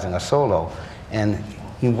improvising a solo, and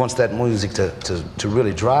he wants that music to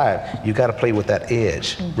really drive, you got to play with that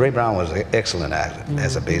edge. Ray Brown was excellent at it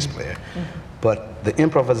as a bass player. But the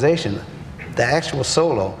improvisation, the actual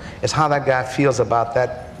solo, is how that guy feels about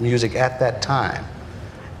that music at that time.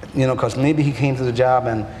 You know, because maybe he came to the job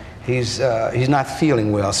and he's not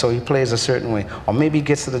feeling well, so he plays a certain way. Or maybe he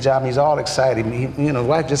gets to the job and he's all excited. You know,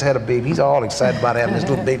 wife just had a baby. He's all excited about having this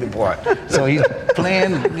little baby boy. So he's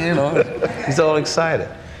playing, you know, he's all excited.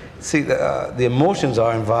 See, the emotions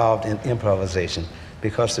are involved in improvisation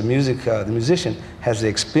because the musician has the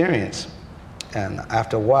experience, and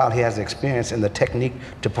after a while he has the experience and the technique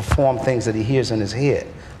to perform things that he hears in his head.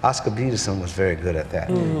 Oscar Peterson was very good at that.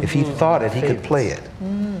 If he thought it, he could play it.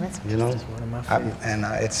 You know, one of my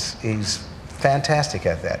favorites. He's fantastic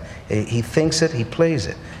at that. He thinks it, he plays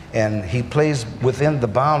it, and he plays within the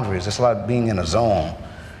boundaries. It's like being in a zone.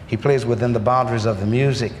 He plays within the boundaries of the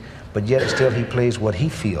music, but yet still he plays what he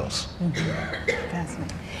feels.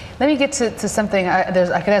 Let me get to something. I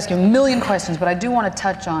could ask you a million questions, but I do want to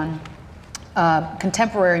touch on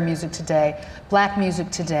contemporary music today, black music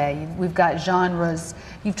today. We've got genres.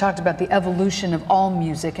 You've talked about the evolution of all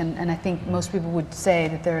music, and I think most people would say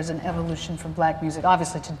that there is an evolution from black music,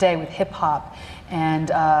 obviously today with hip hop and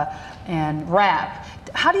rap.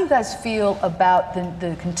 How do you guys feel about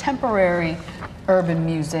the contemporary urban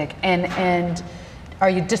music, and are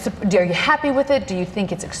you happy with it? Do you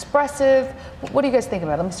think it's expressive? What do you guys think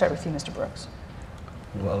about it? Let me start with you, Mr. Brooks.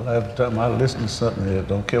 Well, every time I listen to something, I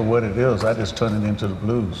don't care what it is, I just turn it into the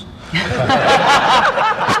blues.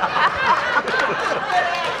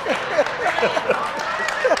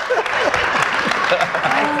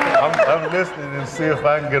 I'm listening and see if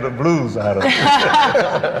I can get a blues out of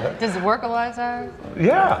it. Does it work a lot of times?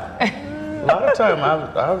 Yeah. A lot of times,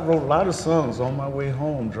 I wrote a lot of songs on my way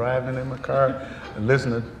home, driving in my car, and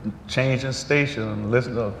listening to changing station, and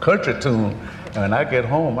listening to a country tune. And when I get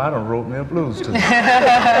home, I done wrote me a blues tune.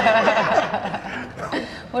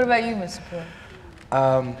 What about you, Mr. Brooks?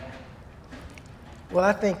 Well,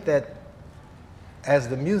 I think that as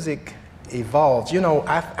the music evolves, you know,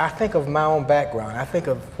 I think of my own background. I think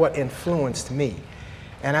of what influenced me.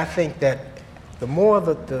 And I think that the more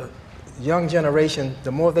the young generation,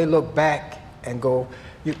 the more they look back and go,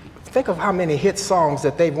 you think of how many hit songs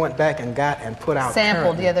that they went back and got and put out sampled,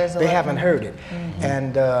 currently. Yeah, there's a they lot. haven't heard it. Mm-hmm.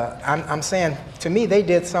 And I'm saying, to me, they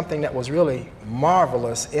did something that was really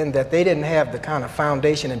marvelous in that they didn't have the kind of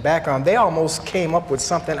foundation and background. They almost came up with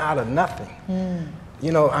something out of nothing. Mm.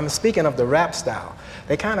 You know, I'm speaking of the rap style.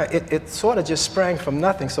 They kind of, it sort of just sprang from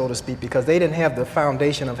nothing, so to speak, because they didn't have the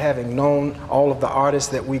foundation of having known all of the artists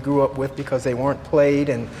that we grew up with because they weren't played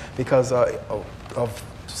and because of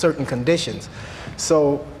certain conditions.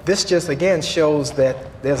 So this just again shows that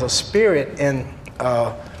there's a spirit in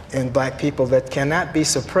black people that cannot be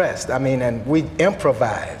suppressed. I mean, and we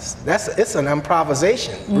improvise. It's an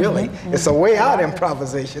improvisation, really. Mm-hmm. It's a way out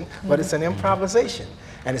improvisation, but it's an improvisation.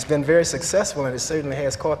 And it's been very successful, and it certainly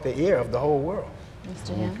has caught the ear of the whole world.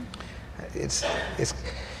 Mr. Young? It's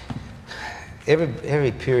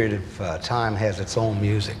every period of time has its own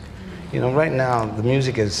music. You know, right now the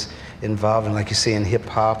music is involved in, like you say, in hip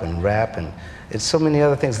hop and rap, and it's so many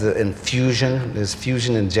other things. In fusion, there's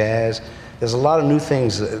fusion in jazz. There's a lot of new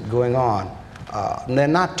things going on. And they're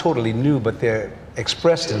not totally new, but they're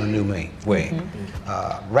expressed in a new way.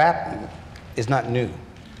 Mm-hmm. Rap is not new.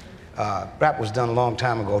 Rap was done a long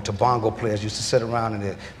time ago. To bongo players used to sit around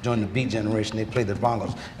and during the beat generation, they played the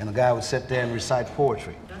bongos, and the guy would sit there and recite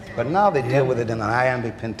poetry. But now they deal with it in an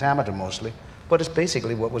iambic pentameter mostly, but it's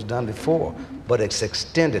basically what was done before, but it's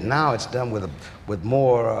extended. Now it's done with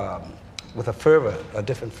more, with a fervor, a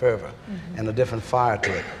different fervor, mm-hmm. and a different fire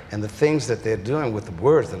to it. And the things that they're doing with the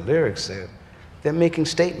words, the lyrics, they're making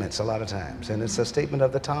statements a lot of times, and it's a statement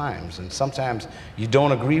of the times. And sometimes you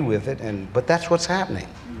don't agree with it, but that's what's happening.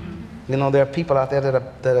 You know, there are people out there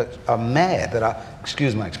that are mad, that are,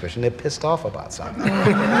 excuse my expression, they're pissed off about something.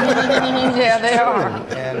 Yeah, they are.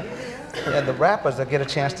 And the rappers that get a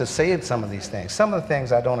chance to say some of these things. Some of the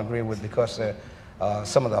things I don't agree with because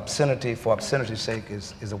some of the obscenity for obscenity's sake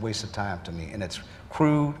is a waste of time to me. And it's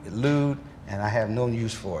crude, lewd, and I have no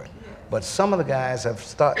use for it. But some of the guys have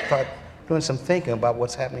started doing some thinking about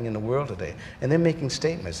what's happening in the world today, and they're making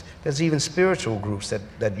statements. There's even spiritual groups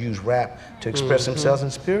that use rap to express mm-hmm. themselves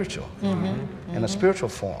in spiritual, mm-hmm. in a spiritual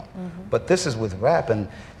form. Mm-hmm. But this is with rap, and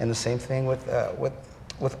the same thing with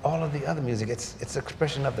all of the other music. It's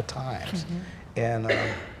expression of the times. Mm-hmm. And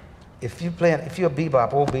if you're a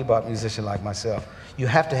old bebop musician like myself, you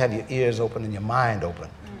have to have your ears open and your mind open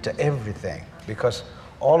to everything, because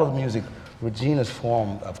all of the music. Regina's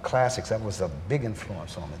form of classics, that was a big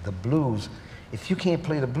influence on me. The blues, if you can't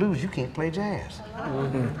play the blues, you can't play jazz.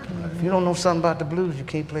 Mm-hmm. If you don't know something about the blues, you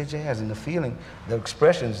can't play jazz. And the feeling, the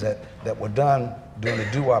expressions that were done during the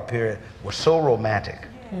doo-wop period were so romantic.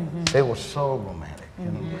 Mm-hmm. They were so romantic.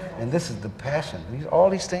 Mm-hmm. You know? And this is the passion. All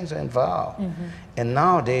these things are involved. Mm-hmm. And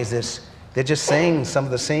nowadays, they're just saying some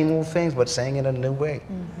of the same old things, but saying it in a new way.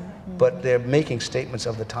 Mm-hmm. But they're making statements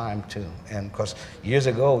of the time, too. And because years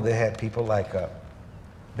ago, they had people like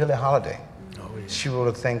Billie Holiday. Oh, yeah. She wrote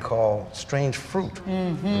a thing called Strange Fruit.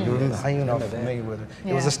 Mm-hmm. You remember, familiar with it?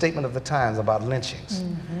 Yeah. It was a statement of the times about lynchings.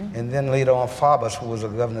 Mm-hmm. And then later on, Faubus, who was a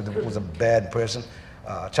governor that was a bad person,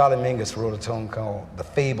 Charlie Mingus wrote a tune called The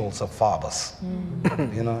Fables of Faubus.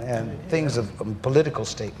 Mm-hmm. You know, and things of political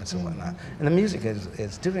statements and whatnot. And the music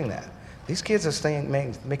is doing that. These kids are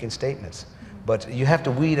making statements. But you have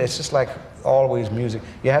to weed, it's just like always music,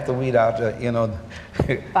 you have to weed out,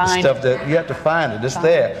 stuff that, you have to find it, it's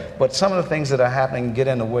there. But some of the things that are happening get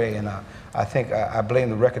in the way, and I think I blame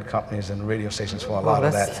the record companies and the radio stations for a lot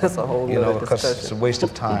of that. That's a whole nother because it's a waste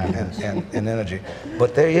of time and energy.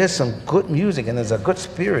 But there is some good music and there's a good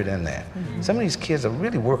spirit in there. Some of these kids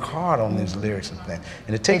really work hard on these lyrics and things,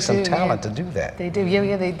 and it takes some talent to do that. They do,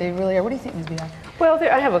 yeah, they really are. What do you think, Ms. Baiocchi? Well,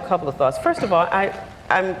 I have a couple of thoughts. First of all,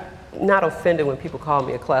 I'm not offended when people call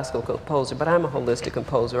me a classical composer, but I'm a holistic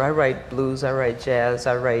composer. I write blues, I write jazz,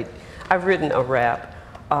 I've written a rap.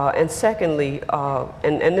 And secondly,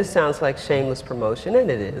 and this sounds like shameless promotion, and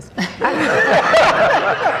it is.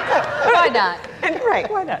 Why not? Right,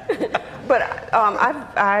 why not? But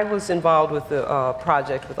I was involved with the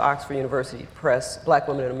project with Oxford University Press, Black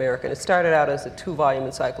Women in America. And it started out as a 2-volume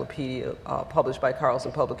encyclopedia published by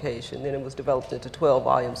Carlson Publication. Then it was developed into 12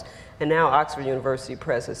 volumes. And now Oxford University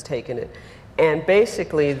Press has taken it. And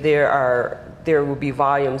basically there will be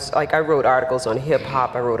volumes, like I wrote articles on hip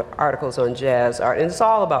hop, I wrote articles on jazz art, and it's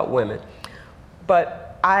all about women.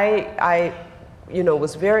 But I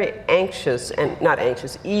was very anxious, and not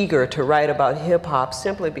anxious, eager to write about hip hop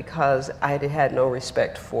simply because I had no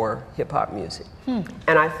respect for hip hop music. And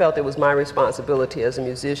I felt it was my responsibility as a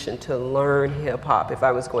musician to learn hip hop if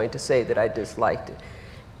I was going to say that I disliked it.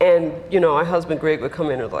 And, my husband Greg would come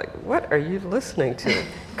in and was like, what are you listening to?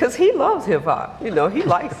 Because he loves hip hop, he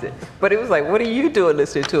likes it. But it was like, what are you doing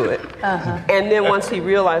listening to it? And then once he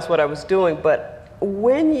realized what I was doing, but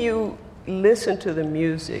when you listen to the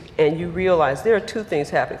music and you realize there are two things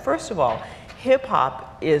happening. First of all, hip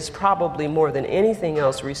hop is probably more than anything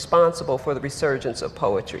else responsible for the resurgence of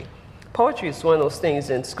poetry. Poetry is one of those things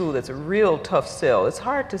in school that's a real tough sell. It's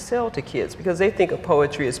hard to sell to kids because they think of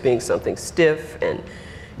poetry as being something stiff and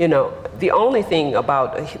the only thing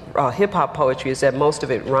about hip-hop poetry is that most of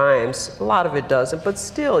it rhymes, a lot of it doesn't, but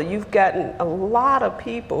still, you've gotten a lot of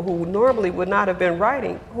people who normally would not have been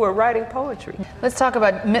writing, who are writing poetry. Let's talk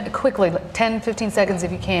about, quickly, 10, 15 seconds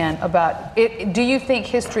if you can, about it. Do you think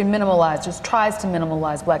history minimalizes, tries to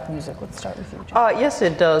minimalize black music? Let's start with you, John. Yes,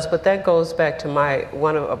 it does, but that goes back to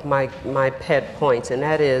one of my pet points, and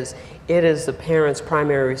that is, it is the parents'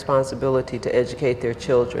 primary responsibility to educate their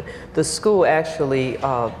children. The school actually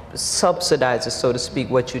subsidizes, so to speak,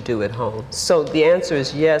 what you do at home. So the answer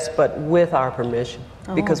is yes, but with our permission,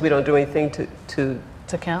 because we don't do anything to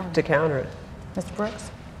counter it. Mr.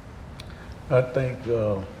 Brooks? I think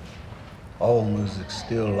all music's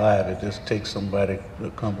still alive. It just takes somebody to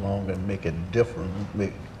come along and make it different,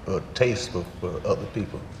 make a taste for other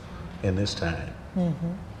people in this time.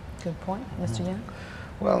 Good point. Mr. Young?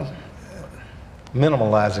 Well,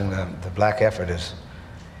 minimalizing the black effort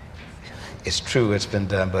it's true, it's been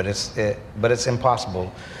done, but it's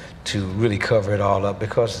impossible to really cover it all up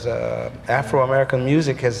because Afro-American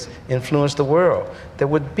music has influenced the world. There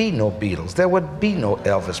would be no Beatles, there would be no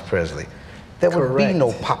Elvis Presley, there would be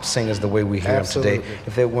no pop singers the way we hear them today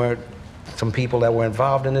if there weren't some people that were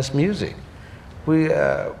involved in this music. We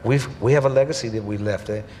have a legacy that we left.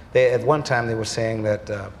 At one time they were saying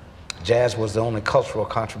that jazz was the only cultural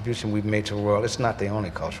contribution we've made to the world. It's not the only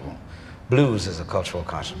cultural. Blues is a cultural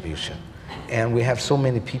contribution. And we have so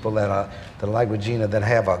many people that like Regina, that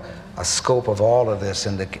have a scope of all of this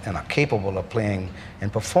and are capable of playing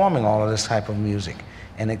and performing all of this type of music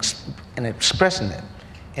and expressing it.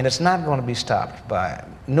 And it's not going to be stopped by,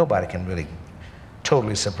 nobody can really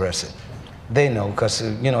totally suppress it. They know, because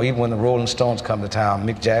even when the Rolling Stones come to town,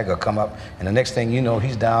 Mick Jagger come up, and the next thing you know,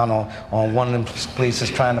 he's down on one of them places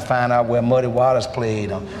trying to find out where Muddy Waters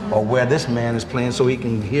played or where this man is playing so he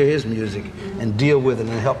can hear his music and deal with it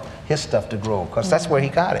and help his stuff to grow, because that's where he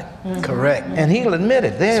got it. Correct. And he'll admit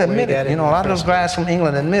it. They'll admit it. A lot of those guys from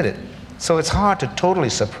England admit it. So it's hard to totally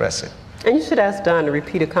suppress it. And you should ask Don to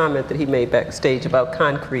repeat a comment that he made backstage about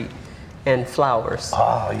concrete and flowers.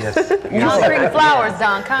 Oh, yes. Concrete and flowers,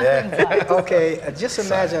 Don. Concrete and flowers. Okay, just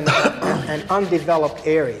imagine an undeveloped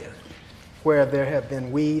area where there have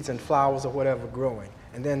been weeds and flowers or whatever growing.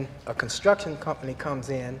 And then a construction company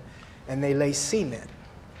comes in and they lay cement.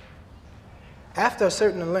 After a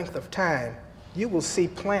certain length of time, you will see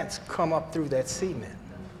plants come up through that cement.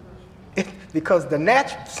 Because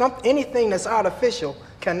anything that's artificial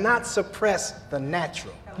cannot suppress the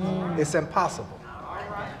natural. It's impossible.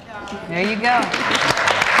 There you go.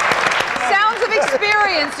 Sounds of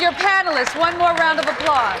experience, your panelists. One more round of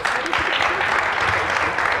applause.